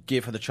should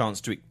give her the chance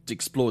to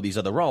explore these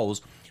other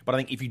roles. But I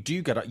think if you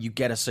do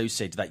get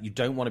associated with that, you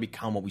don't want to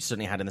become what we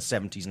certainly had in the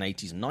 70s and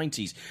 80s and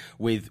 90s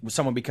with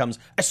someone becomes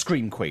a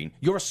scream queen.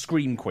 You're a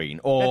scream queen,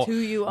 or that's who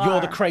you are.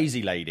 You're the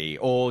crazy lady,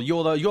 or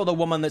you're the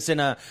woman that's in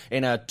a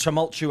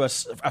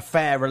tumultuous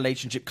affair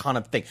relationship kind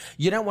of thing.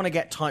 You don't want to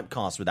get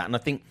typecast with that. And I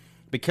think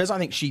because I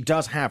think she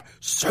does have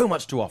so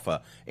much to offer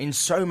in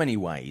so many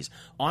ways,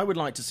 I would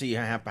like to see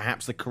her have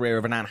perhaps the career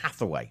of an Anne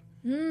Hathaway.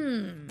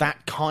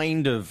 That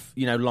kind of,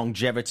 you know,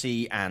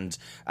 longevity and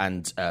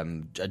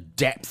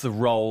depth of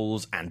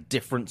roles and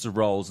difference of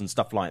roles and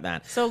stuff like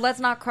that. So let's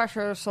not crush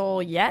her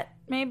soul yet,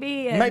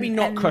 maybe? Maybe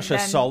not crush her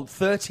soul.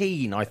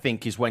 13, I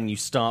think, is when you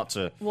start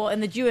to... Well, in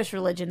the Jewish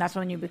religion, that's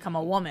when you become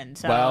a woman.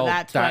 So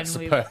that's when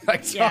the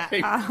perfect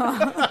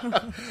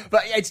time.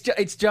 But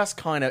it's just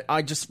kind of...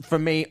 For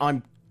me,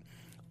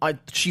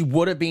 she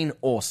would have been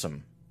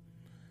awesome.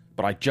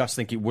 But I just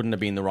think it wouldn't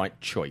have been the right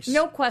choice.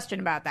 No question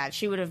about that.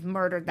 She would have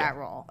murdered that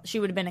role. She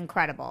would have been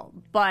incredible.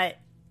 But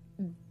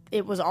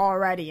it was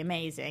already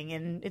amazing,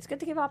 and it's good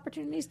to give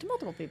opportunities to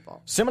multiple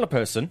people. Similar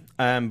person,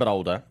 but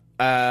older,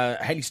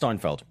 Haley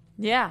Steinfeld.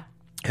 Yeah.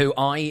 Who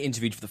I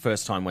interviewed for the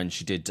first time when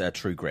she did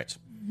True Grit,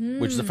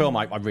 which is a film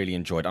I really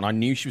enjoyed, and I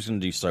knew she was going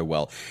to do so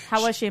well.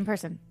 How was she in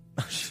person?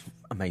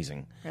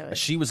 Amazing. Really?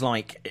 She was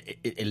like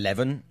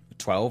 11,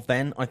 12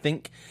 then, I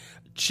think.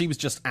 She was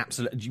just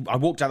absolutely... I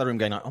walked out of the room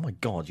going, oh my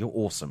God, you're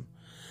awesome.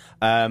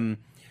 And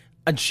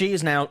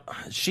she's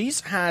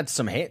had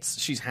some hits.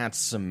 She's had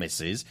some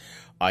misses.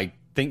 I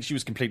think she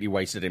was completely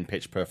wasted in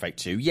Pitch Perfect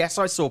 2. Yes,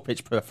 I saw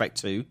Pitch Perfect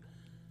 2.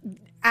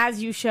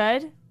 As you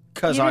should.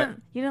 Because you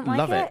didn't like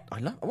love it.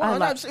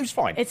 It was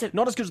fine. It's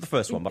not as good as the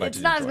first one, but I did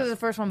enjoy it. It's not as good as the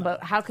firfirst one,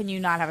 but how can you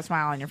not have a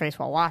smile on your face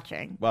while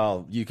watching?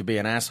 Well, you could be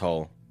an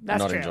asshole. That's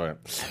not true. Enjoy it.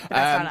 But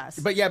that's not us.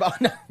 But yeah,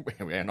 no,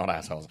 we're not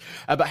assholes.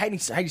 But Haley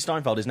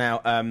Steinfeld is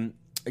now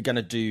going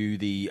to do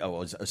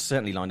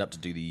certainly lined up to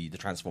do the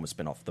Transformers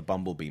spin-off, the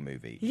Bumblebee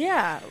movie.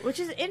 Yeah, which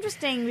is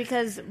interesting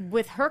because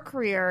with her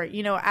career,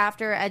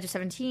 after Edge of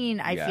 17,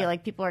 I feel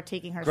like people are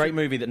taking her... Great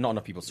movie that not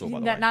enough people saw, by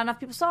the way. Not enough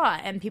people saw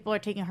it, and people are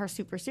taking her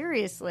super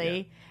seriously.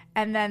 Yeah.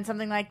 And then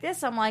something like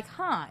this, I'm like,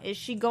 is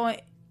she going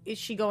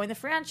the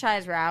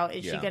franchise route?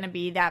 Is she going to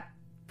be that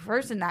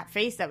person, that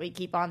face that we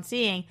keep on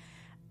seeing?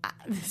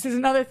 This is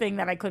another thing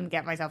that I couldn't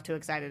get myself too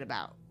excited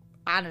about,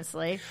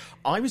 honestly.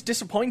 I was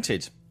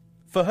disappointed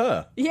for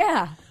her.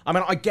 Yeah. I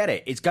mean, I get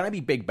it. It's going to be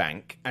big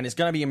bank, and it's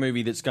going to be a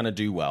movie that's going to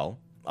do well.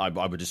 I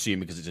would assume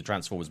because it's a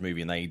Transformers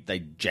movie, and they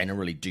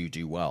generally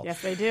do well.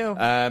 Yes, they do.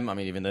 I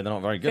mean, even though they're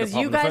not very good. Because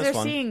you guys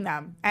are seeing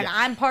them, and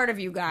I'm part of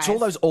you guys. It's all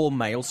those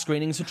all-male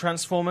screenings of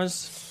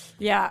Transformers.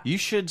 Yeah. You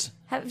should...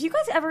 Have you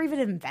guys ever even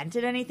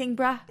invented anything,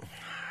 bruh?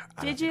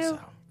 Did you?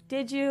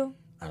 Did you?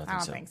 I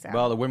don't think so.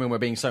 Well, the women were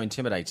being so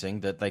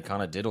intimidating that they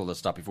kind of did all the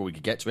stuff before we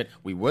could get to it.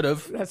 We would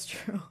have. That's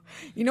true.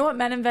 You know what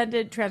men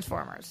invented?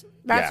 Transformers.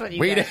 That's what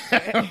you did.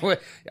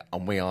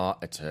 And we are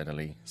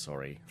eternally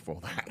sorry for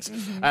that.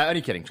 Mm-hmm.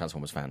 Only kidding,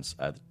 Transformers fans.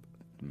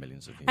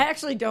 Millions of you. I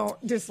actually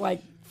don't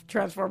dislike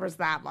Transformers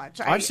that much.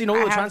 I've seen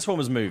all the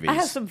Transformers movies. I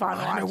have some fun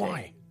watching. I don't know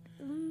why.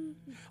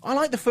 I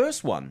like the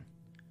first one.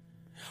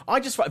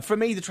 For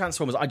me, the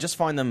Transformers, I just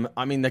find them,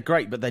 I mean, they're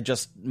great, but they're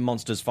just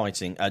monsters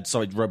fighting,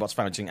 robots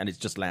fighting, and it's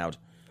just loud.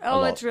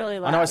 Oh, it's really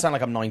loud. I know I sound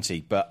like I'm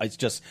 90, but it's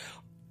just...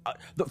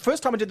 the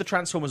first time I did the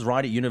Transformers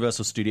ride at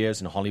Universal Studios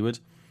in Hollywood,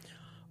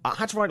 I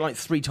had to ride like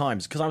 3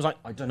 times, because I was like,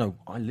 I don't know,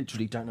 I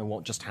literally don't know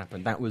what just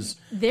happened. That was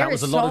a lot of shouting. There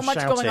is so much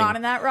going on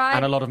in that ride.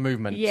 And a lot of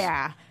movement.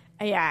 Yeah.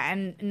 Yeah,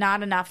 and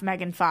not enough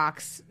Megan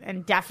Fox,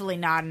 and definitely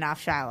not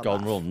enough Shia LaBeouf.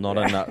 Golden rule, not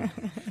enough.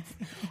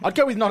 I'd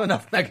go with not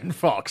enough Megan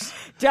Fox.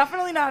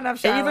 Definitely not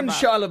enough Shia LaBeouf. Even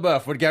Shia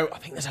LaBeouf would go, I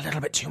think there's a little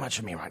bit too much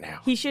for me right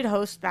now. He should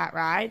host that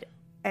ride,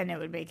 and it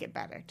would make it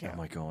better, too. Oh,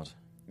 my God.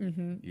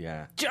 Mm-hmm.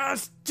 Yeah.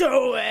 Just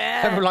do it!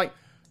 And we're like,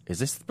 is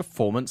this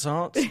performance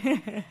art?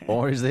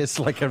 Or is this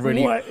like a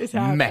really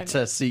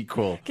meta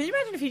sequel? Can you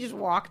imagine if he just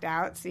walked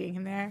out seeing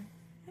him there?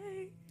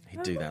 Hey,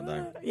 he'd do that,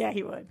 though. Yeah,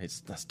 he would.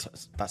 That's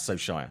so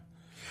Shia.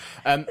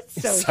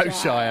 So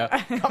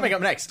Shia. Coming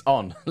up next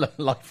on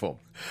Lifeform.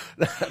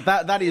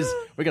 That is,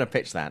 we're going to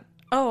pitch that.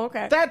 Oh,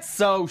 okay. That's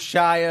so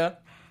Shia.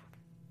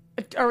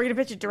 Are we going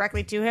to pitch it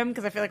directly to him?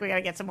 Because I feel like we got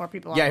to get some more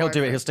people on Yeah, he'll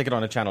do it. He'll stick it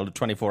on a channel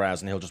 24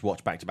 hours and he'll just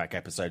watch back-to-back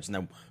episodes, and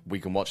then we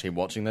can watch him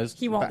watching those.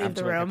 He won't leave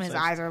the room. His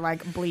eyes are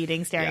like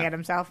bleeding, staring at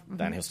himself. Mm-hmm.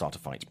 Then he'll start to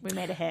fight. We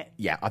made a hit.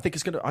 Yeah, I think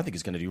it's going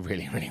to do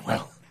really, really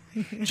well.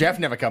 Jeff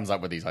never comes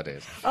up with these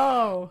ideas.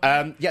 Oh.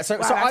 Yeah, so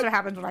that's what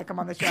happens when I come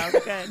on the show.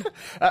 Good.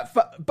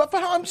 But for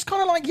her, I'm just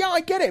kind of like, yeah,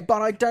 I get it,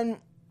 but it doesn't...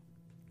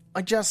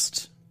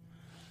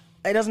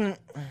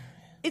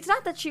 It's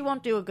not that she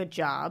won't do a good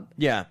job.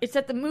 Yeah. It's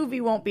that the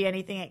movie won't be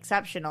anything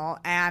exceptional,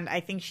 and I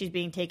think she's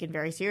being taken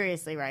very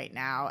seriously right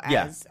now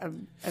as a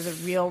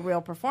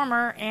real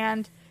performer,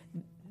 and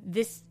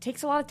this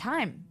takes a lot of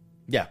time.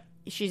 Yeah.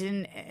 She's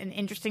in an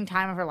interesting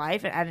time of her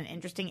life at an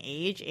interesting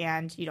age,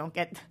 and you don't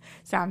get,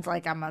 sounds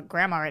like I'm a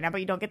grandma right now, but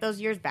you don't get those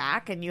years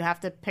back, and you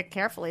have to pick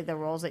carefully the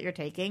roles that you're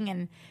taking,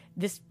 and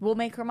this will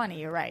make her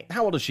money, you're right.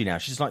 How old is she now?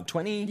 She's like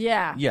 20?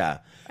 Yeah. Yeah.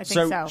 I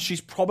think so. She's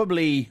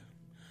probably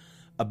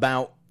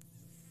about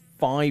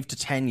 5 to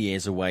 10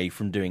 years away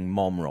from doing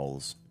mom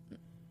roles.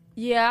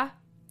 Yeah.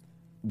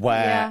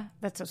 Yeah,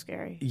 that's so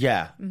scary.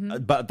 Yeah,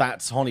 but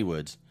that's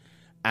Hollywood.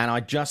 And I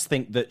just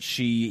think that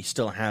she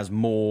still has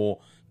more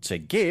to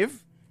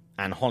give,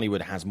 and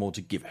Hollywood has more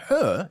to give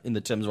her in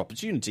the terms of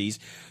opportunities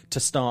to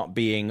start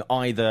being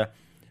either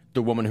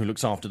the woman who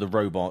looks after the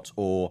robot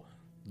or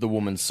the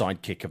woman's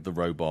sidekick of the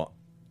robot.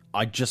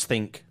 I just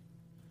think...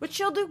 Which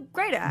she'll do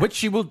great at. Which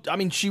she will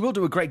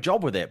do a great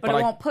job with it. But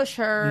it won't push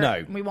her.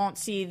 No. We won't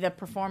see the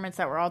performance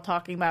that we're all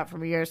talking about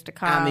for years to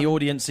come. And the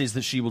audiences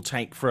that she will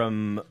take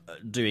from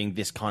doing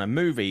this kind of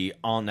movie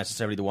aren't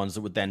necessarily the ones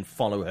that would then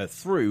follow her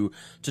through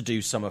to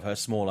do some of her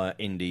smaller,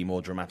 indie,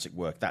 more dramatic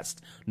work. That's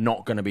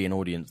not going to be an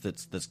audience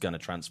that's going to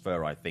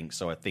transfer, I think.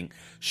 So I think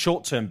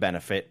short-term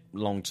benefit,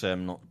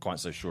 long-term, not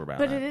quite so sure about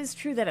that. But it is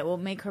true that it will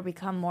make her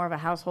become more of a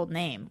household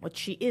name, which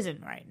she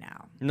isn't right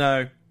now.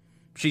 No.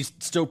 She's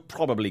still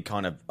probably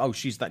kind of,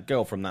 she's that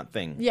girl from that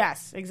thing.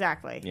 Yes,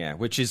 exactly. Yeah,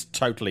 which is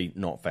totally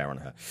not fair on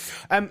her.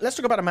 Let's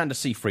talk about Amanda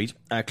Seyfried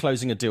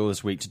closing a deal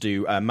this week to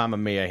do Mamma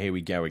Mia, Here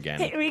We Go Again.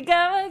 Here we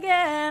go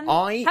again.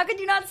 How could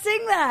you not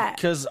sing that?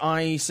 Because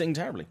I sing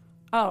terribly.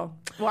 Oh,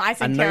 well, I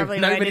sing terribly.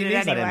 Nobody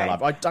needs that in their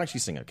life. I actually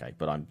sing okay,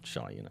 but I'm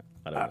shy,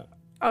 I don't know.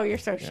 Oh, you're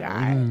so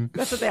shy.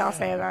 That's what they all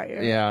say about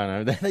you. Yeah, I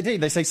know. They do.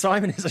 They say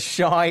Simon is a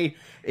shy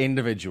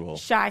individual.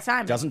 Shy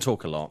Simon. Doesn't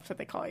talk a lot. That's what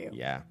they call you.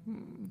 Yeah.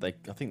 I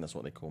think that's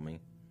what they call me.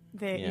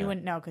 You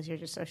wouldn't know because you're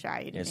just so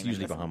shy. It's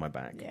usually behind my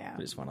back. Yeah.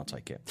 But it's fine. I'll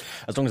take it.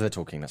 As long as they're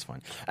talking, that's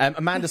fine.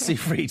 Amanda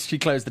Seyfried, she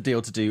closed the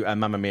deal to do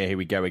Mamma Mia, Here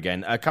We Go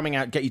Again. Coming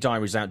out, get your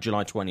diaries out,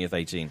 July 20th,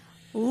 18.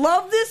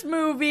 Love this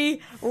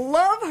movie.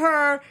 Love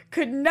her.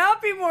 Could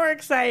not be more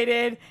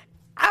excited.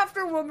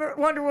 After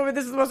Wonder Woman,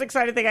 this is the most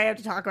exciting thing I have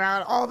to talk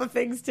about. All the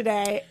things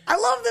today. I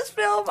love this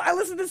film. I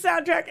listen to the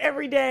soundtrack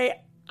every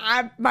day.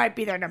 I might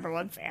be their number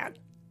one fan.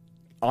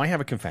 I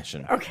have a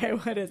confession. Okay,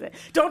 what is it?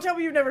 Don't tell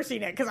me you've never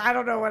seen it, because I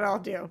don't know what I'll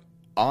do.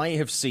 I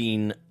have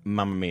seen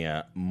Mamma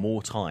Mia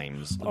more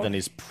times than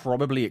is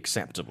probably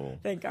acceptable.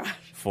 Thank gosh.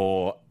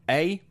 For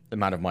A, a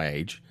man of my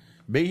age,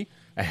 B,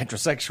 a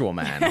heterosexual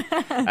man,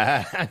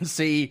 and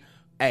C,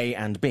 A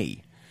and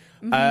B.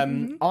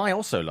 I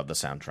also love the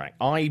soundtrack.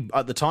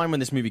 At the time when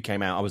this movie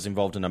came out, I was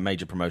involved in a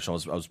major promotion. I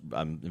was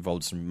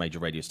involved in some major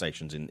radio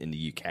stations in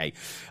the UK.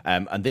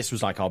 And this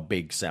was like our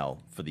big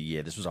sell for the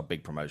year. This was our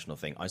big promotional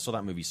thing. I saw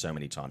that movie so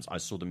many times. I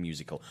saw the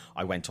musical.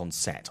 I went on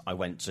set. I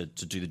went to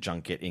do the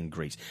junket in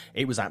Greece.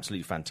 It was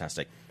absolutely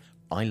fantastic.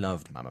 I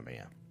loved Mamma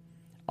Mia.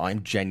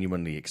 I'm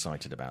genuinely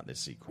excited about this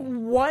sequel.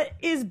 What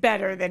is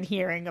better than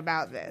hearing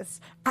about this?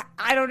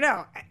 I don't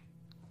know.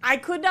 I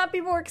could not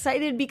be more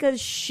excited because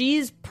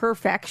she's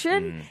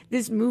perfection.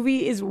 This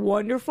movie is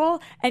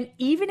wonderful. And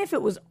even if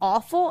it was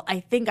awful, I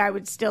think I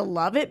would still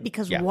love it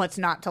because what's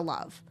not to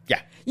love?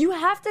 Yeah. You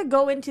have to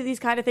go into these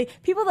kind of things.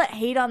 People that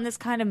hate on this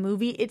kind of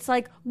movie, it's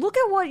like, look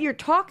at what you're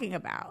talking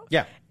about.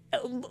 Yeah.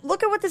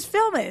 Look at what this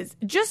film is.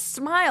 Just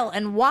smile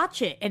and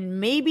watch it and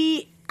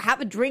maybe have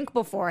a drink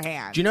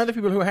beforehand. Do you know the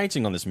people who are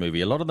hating on this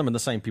movie? A lot of them are the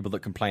same people that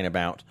complain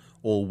about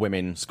all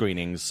women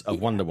screenings of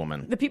Wonder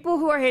Woman. The people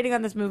who are hating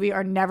on this movie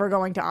are never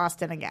going to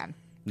Austin again.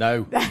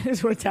 No. That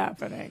is what's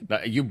happening.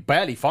 You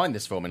barely find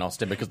this film in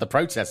Austin because the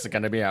protests are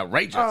going to be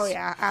outrageous. Oh,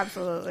 yeah,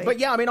 absolutely. But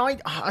yeah, I mean, I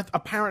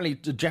apparently,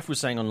 Jeff was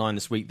saying online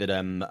this week that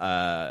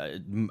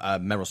Meryl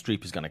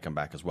Streep is going to come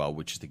back as well,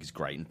 which I think is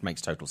great and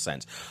makes total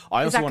sense.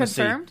 I Is also that want to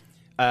see. confirmed?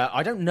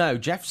 I don't know.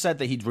 Jeff said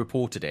that he'd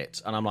reported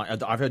it, and I'm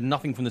like, I've heard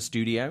nothing from the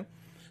studio.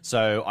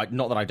 So,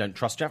 not that I don't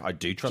trust Jeff. I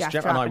do trust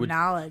Jeff, and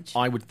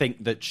I would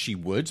think that she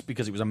would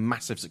because it was a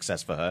massive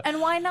success for her. And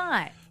why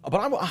not?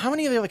 But how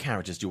many of the other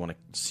characters do you want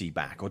to see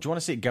back, or do you want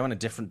to see it go in a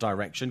different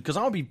direction? Because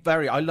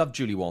I love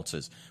Julie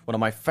Walters, one of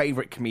my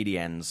favourite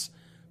comedians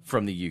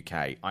from the UK.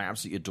 I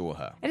absolutely adore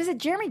her. And is it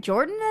Jeremy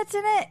Jordan that's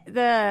in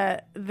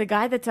it? The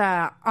guy that's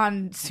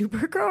on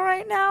Supergirl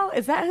right now?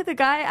 Is that who the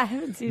guy? I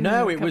haven't seen.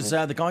 No, it was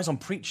the guys on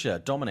Preacher,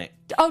 Dominic.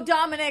 Oh,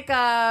 Dominic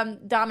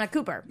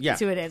Cooper. Yeah.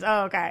 That's who it is.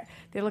 Oh, okay.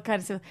 They look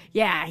kind of similar.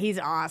 Yeah, he's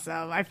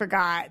awesome. I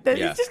forgot.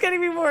 It's just getting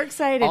me more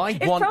excited.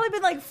 It's probably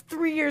been like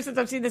 3 years since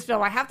I've seen this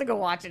film. I have to go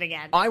watch it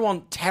again. I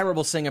want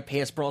terrible singer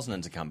Pierce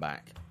Brosnan to come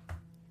back.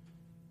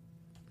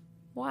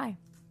 Why?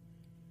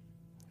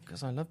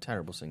 Because I love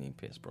terrible singing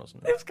Pierce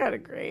Brosnan. It was kind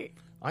of great.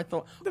 I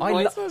thought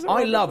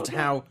I loved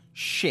how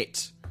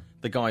shit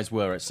the guys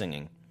were at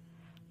singing.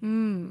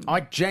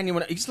 I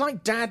genuinely, it's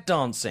like dad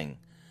dancing.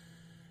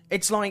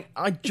 It's like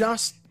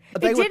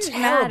they were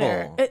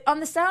terrible. Matter. On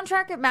the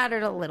soundtrack, it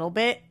mattered a little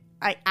bit.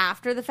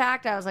 After the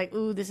fact, I was like,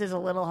 "Ooh, this is a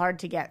little hard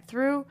to get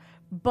through."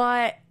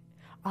 But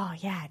oh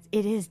yeah,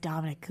 it is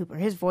Dominic Cooper.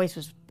 His voice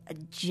was a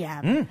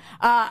gem.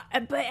 But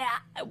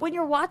when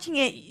you're watching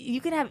it,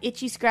 you can have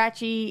itchy,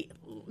 scratchy,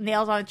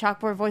 nails on a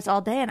chalkboard voice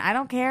all day, and I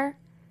don't care.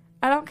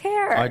 I don't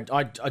care.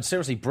 I'd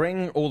seriously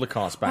bring all the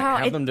cast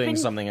back, have them doing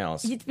something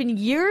else. It's been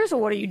years.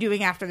 What are you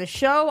doing after the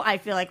show? I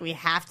feel like we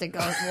have to go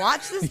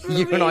watch this movie.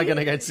 You and I are going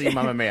to go see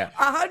Mamma Mia.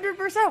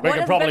 100%. We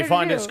could probably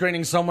find it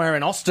screening somewhere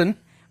in Austin.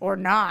 Or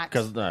not.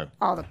 Because no.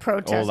 All the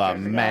protesters. All the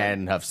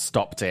men have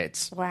stopped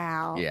it.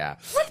 Wow. Yeah.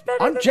 What's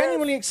better I'm than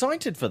genuinely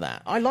excited for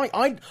that.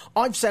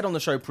 I've said on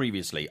the show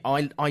previously,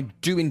 I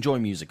do enjoy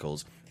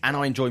musicals and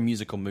I enjoy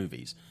musical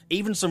movies.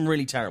 Even some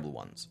really terrible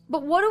ones.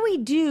 But what do we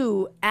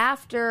do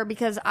after,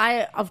 because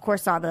I, of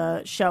course, saw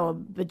the show a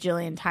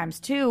bajillion times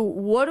too.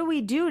 What do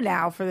we do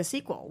now for the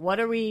sequel?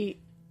 We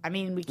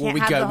can't we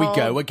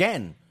go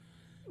again.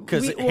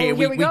 Because here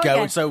we go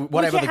again. So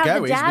whatever the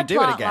go is, we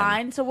do it again.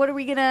 Line, so what are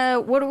we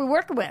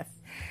working with?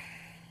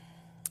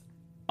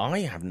 I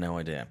have no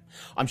idea.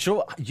 I'm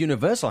sure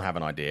Universal have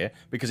an idea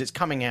because it's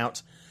coming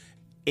out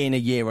in a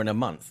year and a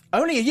month.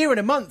 Only a year and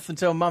a month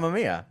until Mamma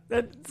Mia.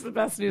 That's the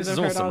best news I've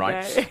heard awesome, all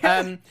right?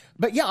 day.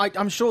 But yeah,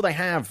 I'm sure they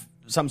have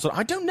some sort.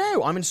 I don't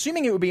know. I'm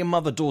assuming it would be a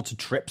mother-daughter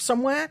trip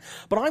somewhere.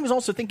 But I was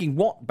also thinking,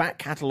 what back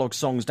catalogue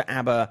songs do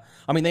ABBA?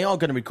 I mean, they are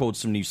going to record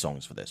some new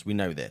songs for this. We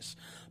know this.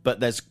 But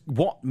there's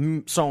what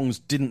songs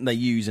didn't they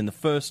use in the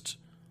first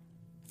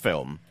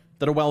film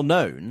that are well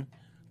known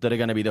that are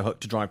going to be the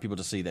hook to drive people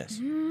to see this?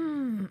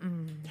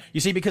 You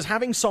see, because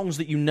having songs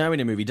that you know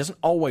in a movie doesn't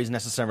always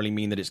necessarily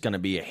mean that it's going to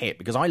be a hit.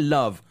 Because I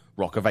love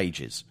Rock of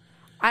Ages.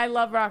 I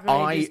love Rock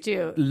of Ages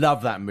too. I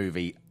love that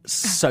movie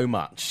so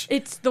much.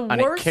 It's the worst.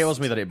 And it kills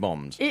me that it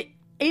bombed.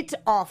 It's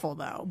awful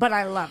though, but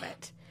I love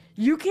it.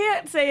 You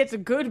can't say it's a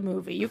good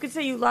movie. You can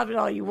say you love it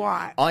all you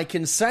want. I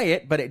can say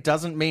it, but it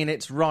doesn't mean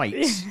it's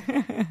right.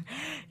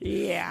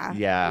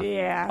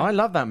 Yeah. I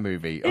love that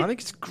movie. I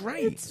think it's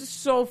great. It's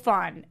so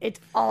fun. It's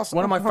also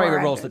one of my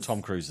favorite roles that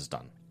Tom Cruise has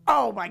done.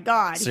 Oh my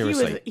God.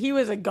 Seriously. He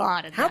was a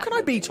god in How that can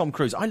movie. I be Tom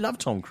Cruise? I love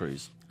Tom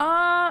Cruise.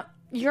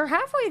 You're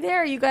halfway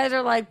there. You guys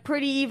are like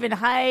pretty even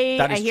height.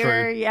 That is I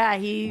hear, true. Yeah,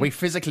 we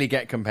physically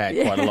get compared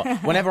quite a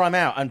lot. Whenever I'm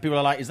out and people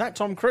are like, "Is that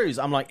Tom Cruise?"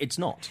 I'm like, "It's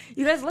not."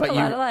 You guys look a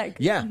lot alike.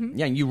 Yeah,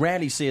 yeah. You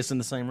rarely see us in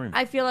the same room.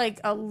 I feel like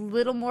a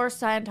little more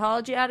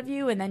Scientology out of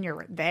you, and then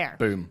you're there.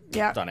 Boom.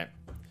 Yeah, Done it.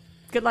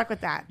 Good luck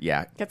with that.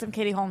 Yeah. Get some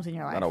Katie Holmes in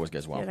your life. That always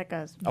goes well. Yeah, that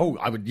goes. Oh,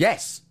 I would,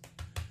 yes.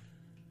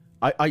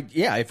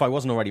 Yeah, if I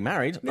wasn't already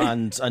married,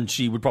 and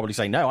she would probably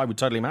say no, I would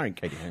totally marry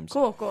Katie Holmes.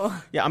 Cool.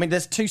 Yeah, I mean,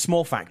 there's two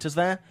small factors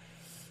there.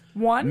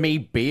 One, Me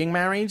being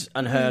married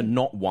and her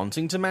not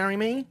wanting to marry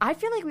me. I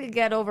feel like we could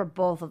get over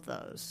both of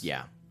those.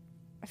 Yeah.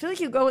 I feel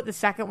like you go with the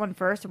second one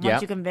first, and once Yeah.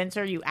 you convince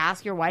her, you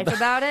ask your wife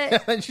about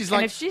it. And she's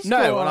like, if she's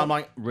no. cool, And I'm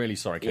like, really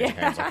sorry, Katie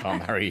Holmes, I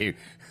can't marry you.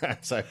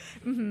 So,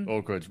 Mm-hmm.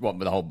 awkward. What,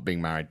 with the whole being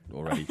married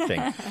already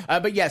thing.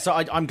 But yeah, so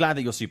I'm glad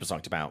that you're super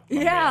psyched about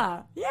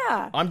Mamma Mia.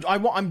 yeah.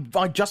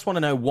 I just want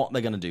to know what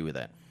they're going to do with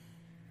it.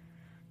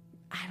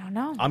 I don't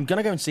know. I'm going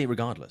to go and see it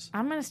regardless.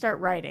 I'm going to start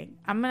writing.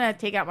 I'm going to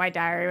take out my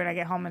diary when I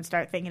get home and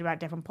start thinking about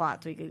different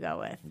plots we could go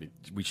with.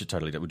 We should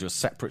totally do it. We'll do a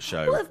separate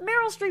show. Well, if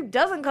Meryl Streep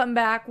doesn't come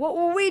back, what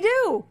will we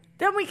do?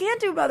 Then we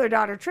can't do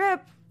mother-daughter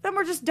trip. Then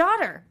we're just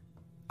daughter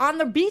on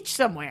the beach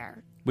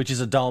somewhere. Which is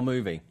a dull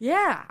movie.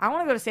 Yeah, I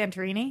want to go to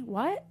Santorini.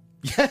 What?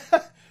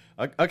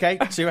 Okay,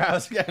 2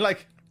 hours. Yeah,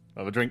 like,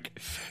 have a drink.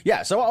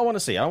 Yeah, so I want to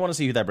see. I want to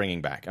see who they're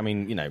bringing back. I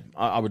mean, you know,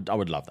 I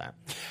would love that.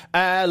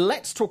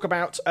 Let's talk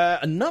about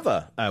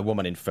another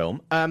woman in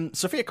film.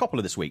 Sofia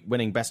Coppola this week,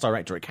 winning Best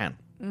Director at Cannes.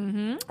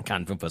 Mm-hmm.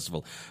 Cannes Film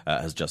Festival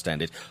has just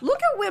ended. Look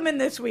at women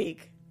this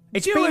week.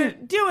 It's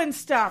doing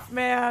stuff,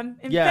 man.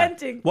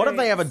 Inventing What have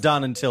they things. ever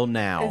done until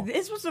now?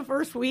 This was the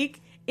first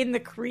week in the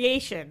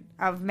creation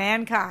of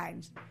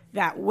mankind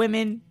that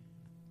women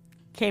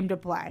came to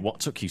play. What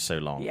took you so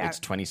long? Yeah. It's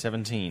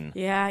 2017.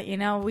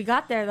 Yeah, we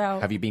got there, though.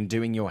 Have you been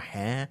doing your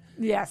hair?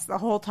 Yes, the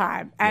whole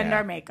time. And Yeah.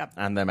 our makeup.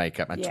 And their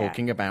makeup. And Yeah.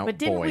 talking about But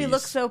didn't boys. we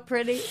look so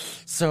pretty?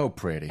 So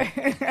pretty.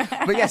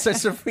 But yeah, so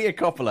Sofia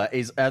Coppola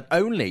is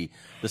only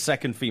the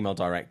second female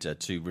director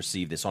to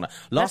receive this honor.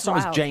 Last That's time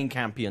was wild. Jane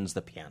Campion's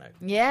The Piano.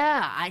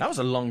 Yeah. That was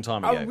a long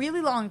time ago. a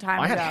really long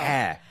time I ago. had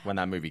hair when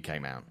that movie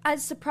came out.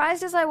 As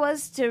surprised as I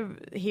was to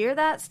hear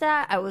that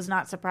stat, I was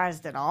not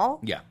surprised at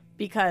all. Yeah.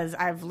 Because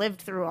I've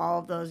lived through all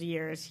of those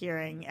years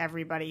hearing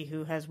everybody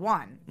who has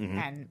won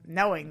and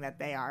knowing that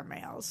they are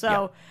males.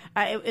 So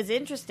it was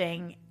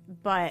interesting,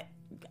 but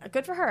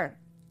good for her.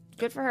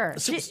 Good for her.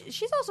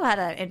 She's also had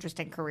an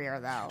interesting career,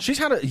 though. She's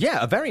had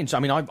a very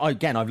interesting. I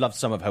mean, I've loved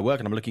some of her work,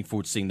 and I'm looking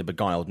forward to seeing The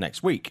Beguiled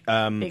next week.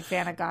 Big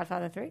fan of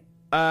Godfather 3.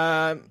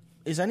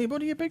 Is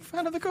anybody a big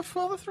fan of The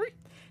Godfather 3?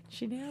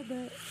 She nailed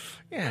it.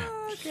 Yeah.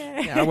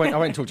 Okay. Yeah, I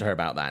won't talk to her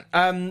about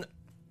that.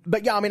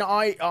 But yeah, I mean,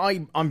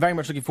 I'm very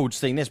much looking forward to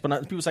seeing this.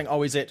 But people are saying,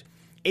 oh, is it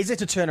a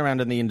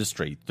turnaround in the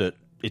industry that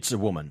it's a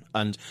woman?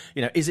 And,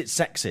 you know, is it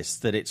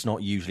sexist that it's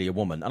not usually a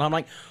woman? And I'm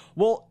like,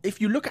 well,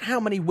 if you look at how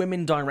many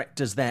women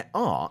directors there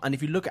are, and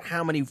if you look at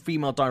how many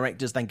female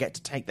directors then get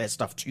to take their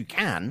stuff to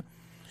Cannes,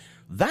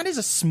 that is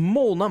a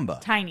small number.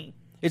 Tiny.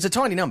 It's a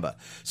tiny number.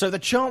 So the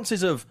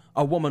chances of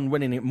a woman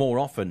winning it more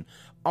often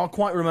are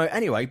quite remote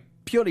anyway,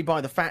 purely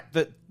by the fact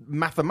that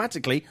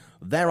mathematically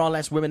there are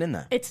less women in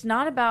there. It's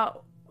not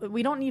about...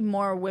 We don't need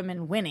more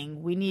women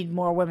winning. We need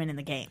more women in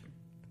the game.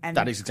 And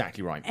That is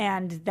exactly right.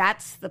 And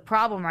that's the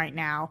problem right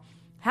now.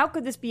 How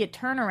could this be a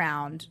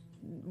turnaround?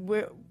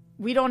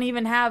 We don't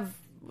even have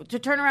to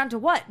turn around to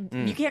what?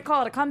 You can't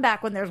call it a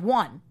comeback when there's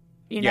one.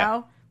 You Yeah.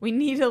 know, we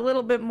need a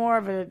little bit more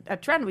of a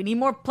trend. We need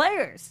more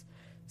players.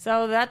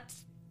 So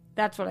that's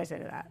what I say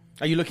to that.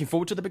 Are you looking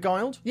forward to The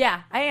Beguiled?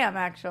 Yeah, I am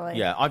actually.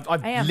 Yeah, I've I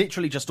am.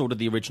 literally just ordered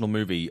the original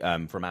movie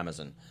from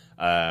Amazon.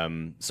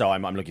 So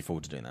I'm looking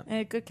forward to doing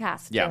that. Good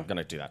cast. Yeah, too. I'm going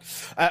to do that.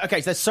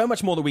 Okay, so there's so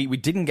much more that we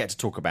didn't get to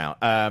talk about,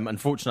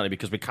 unfortunately,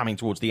 because we're coming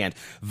towards the end.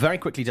 Very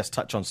quickly, just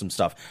touch on some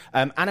stuff.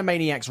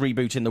 Animaniacs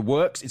reboot in the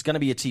works. It's going to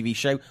be a TV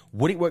show.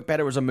 Would it work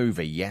better as a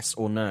movie, yes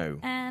or no?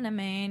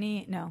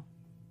 No.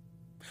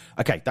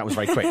 Okay, that was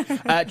very quick.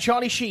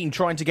 Charlie Sheen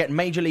trying to get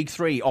Major League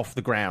 3 off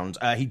the ground.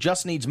 He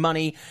just needs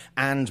money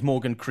and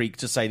Morgan Creek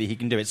to say that he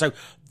can do it. So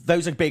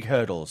those are big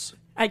hurdles.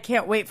 I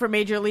can't wait for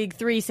Major League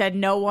 3, said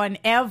no one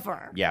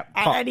ever. Yeah.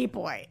 At any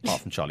point.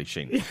 Apart from Charlie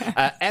Sheen.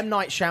 M.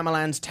 Night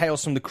Shyamalan's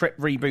Tales from the Crypt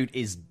reboot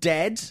is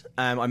dead.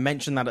 I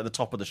mentioned that at the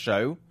top of the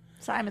show.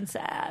 Simon's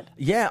sad.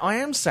 Yeah, I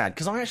am sad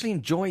because I actually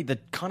enjoyed the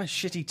kind of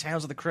shitty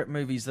Tales of the Crypt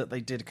movies that they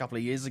did a couple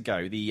of years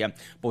ago. The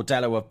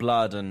Bordello of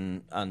Blood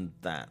and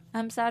that.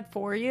 I'm sad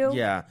for you.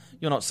 Yeah,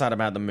 you're not sad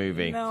about the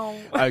movie. No.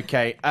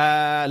 Okay,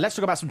 let's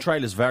talk about some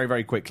trailers very,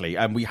 very quickly.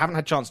 We haven't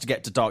had a chance to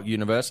get to Dark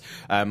Universe.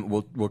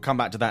 We'll come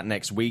back to that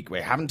next week.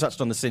 We haven't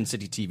touched on the Sin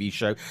City TV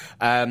show.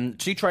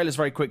 2 trailers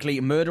very quickly.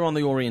 Murder on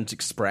the Orient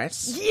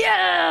Express.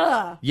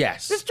 Yeah!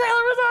 Yes. This trailer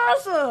was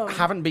awesome!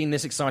 Haven't been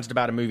this excited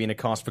about a movie in a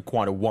cast for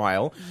quite a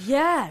while.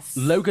 Yes.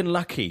 Logan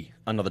Lucky,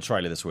 another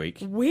trailer this week.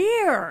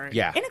 Weird.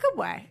 Yeah. In a good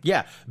way.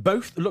 Yeah,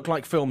 both look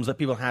like films that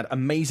people had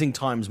amazing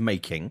times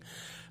making.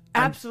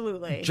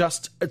 Absolutely.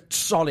 Just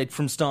solid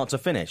from start to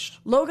finish.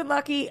 Logan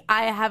Lucky,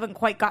 I haven't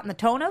quite gotten the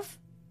tone of,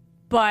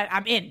 but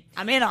I'm in.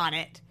 I'm in on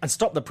it. And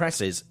stop the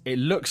presses. It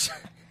looks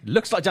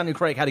like Daniel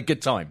Craig had a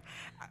good time.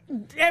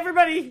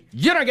 Everybody.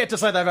 You don't get to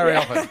say that very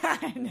often.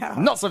 I know.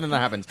 Not something that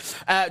happens.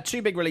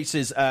 Two big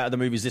releases of the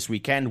movies this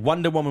weekend.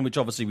 Wonder Woman, which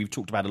obviously we've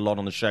talked about a lot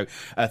on the show.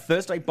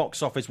 Thursday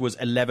box office was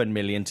 11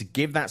 million. To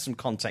give that some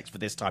context for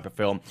this type of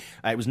film,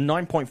 it was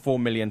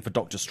 9.4 million for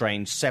Doctor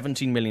Strange,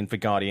 17 million for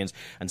Guardians,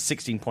 and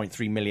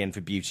 16.3 million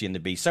for Beauty and the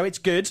Beast. So it's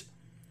good.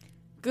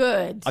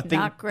 Good. I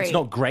think not great. it's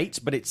not great,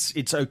 but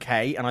it's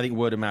okay, and I think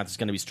word of mouth is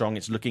going to be strong.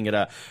 It's looking at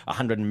a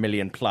 100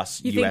 million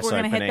plus You US think we're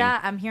going to opening. hit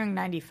that? I'm hearing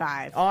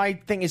 95. I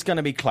think it's going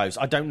to be close.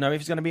 I don't know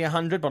if it's going to be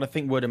 100, but I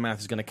think word of mouth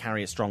is going to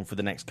carry it strong for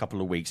the next couple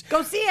of weeks.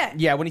 Go see it.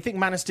 Yeah, when you think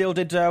Man of Steel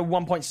did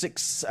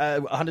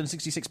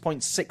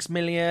 166.6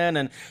 million,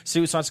 and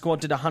Suicide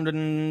Squad did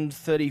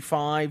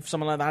 135,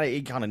 something like that,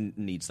 it kind of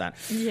needs that.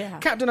 Yeah.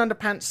 Captain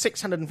Underpants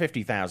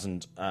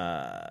 650,000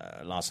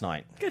 last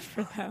night. Good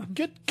for them.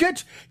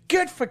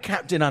 Good for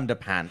Captain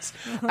Underpants.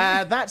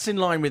 That's in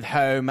line with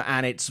Home,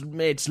 and it's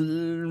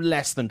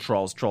less than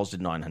Trolls. Trolls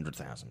did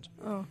 900,000.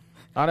 Oh.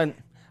 I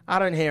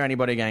don't hear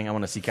anybody going, I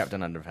want to see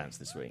Captain Underpants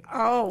this week.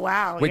 Oh,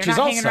 wow. Which You're is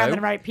not hanging also around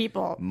the right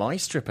people. My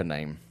stripper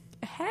name.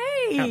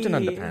 Hey. Captain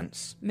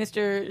Underpants.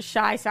 Mr.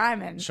 Shy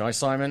Simon. Shy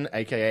Simon,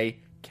 a.k.a.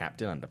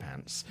 Captain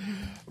Underpants.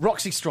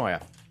 Roxy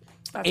Stryer.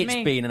 That's It's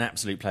me. been an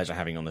absolute pleasure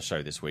having you on the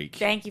show this week.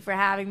 Thank you for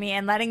having me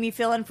and letting me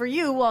fill in for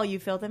you while you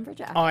filled in for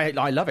Jeff. I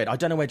love it. I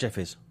don't know where Jeff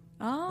is.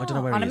 Oh, I don't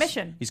know where on he a is.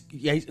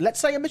 mission. Let's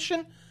say a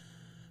mission.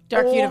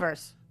 Dark or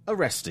Universe.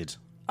 Arrested.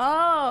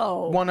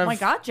 Oh. One of- oh my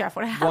God, Jeff,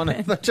 what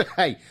happened?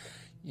 Hey,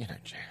 you know,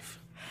 Jeff.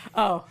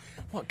 Oh.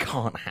 What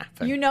can't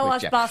happen? You know with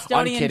us Jeff?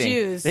 Bostonian I'm kidding.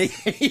 Jews.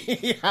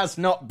 He has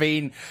not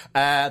been.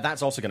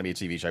 That's also going to be a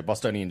TV show,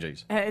 Bostonian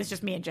Jews. It's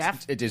just me and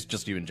Jeff. It is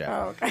just you and Jeff.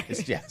 Oh, okay.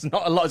 It's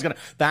not a lot is going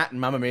to. That and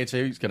Mamma Mia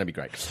too. It's going to be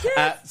great.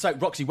 So,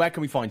 Roxy, where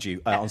can we find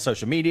you on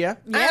social media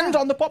and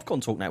on the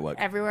Popcorn Talk Network?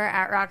 Everywhere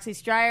at Roxy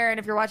Stryer. And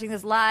if you're watching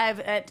this live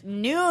at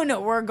noon,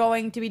 we're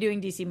going to be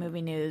doing DC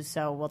movie news.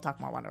 So we'll talk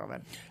more Wonder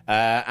Woman.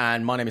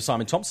 And my name is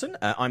Simon Thompson.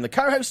 I'm the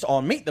co-host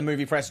on Meet the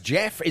Movie Press.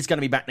 Jeff is going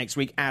to be back next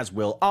week, as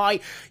will I.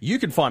 You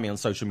can find me on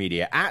social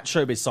media at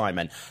Showbiz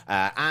Simon,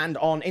 and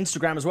on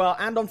Instagram as well,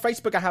 and on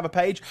Facebook I have a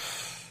page.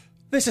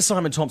 This is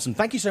Simon Thompson.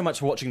 Thank you so much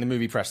for watching the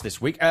Movie Press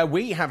this week.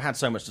 We have had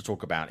so much to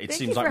talk about. It Thank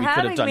seems you like for we could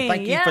have having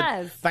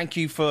done. me. Thank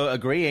you for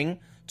agreeing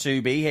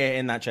to be here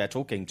in that chair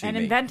talking to And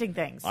me. inventing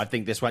things. I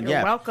think this one, You're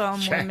yeah. welcome,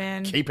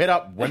 women. Keep it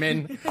up,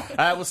 women.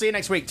 We'll see you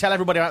next week. Tell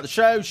everybody about the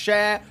show.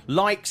 Share,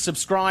 like,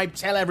 subscribe.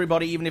 Tell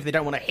everybody, even if they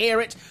don't want to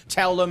hear it.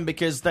 Tell them,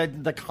 because they're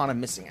kind of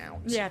missing out.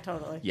 Yeah,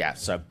 totally. Yeah,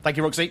 so thank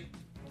you, Roxy.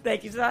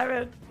 Thank you,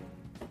 Simon.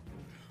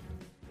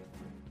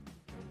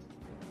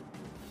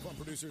 From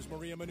producers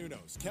Maria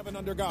Menounos, Kevin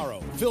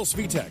Undergaro, Phil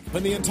Svitek,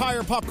 and the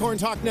entire Popcorn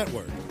Talk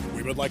Network,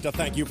 we would like to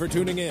thank you for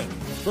tuning in.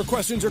 For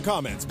questions or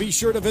comments, be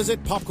sure to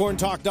visit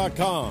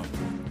popcorntalk.com.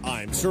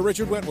 I'm Sir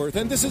Richard Wentworth,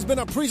 and this has been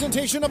a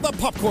presentation of the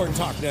Popcorn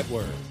Talk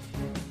Network.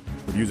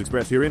 The views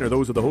expressed herein are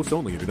those of the hosts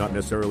only and do not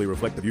necessarily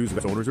reflect the views of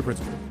its owners or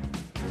principals.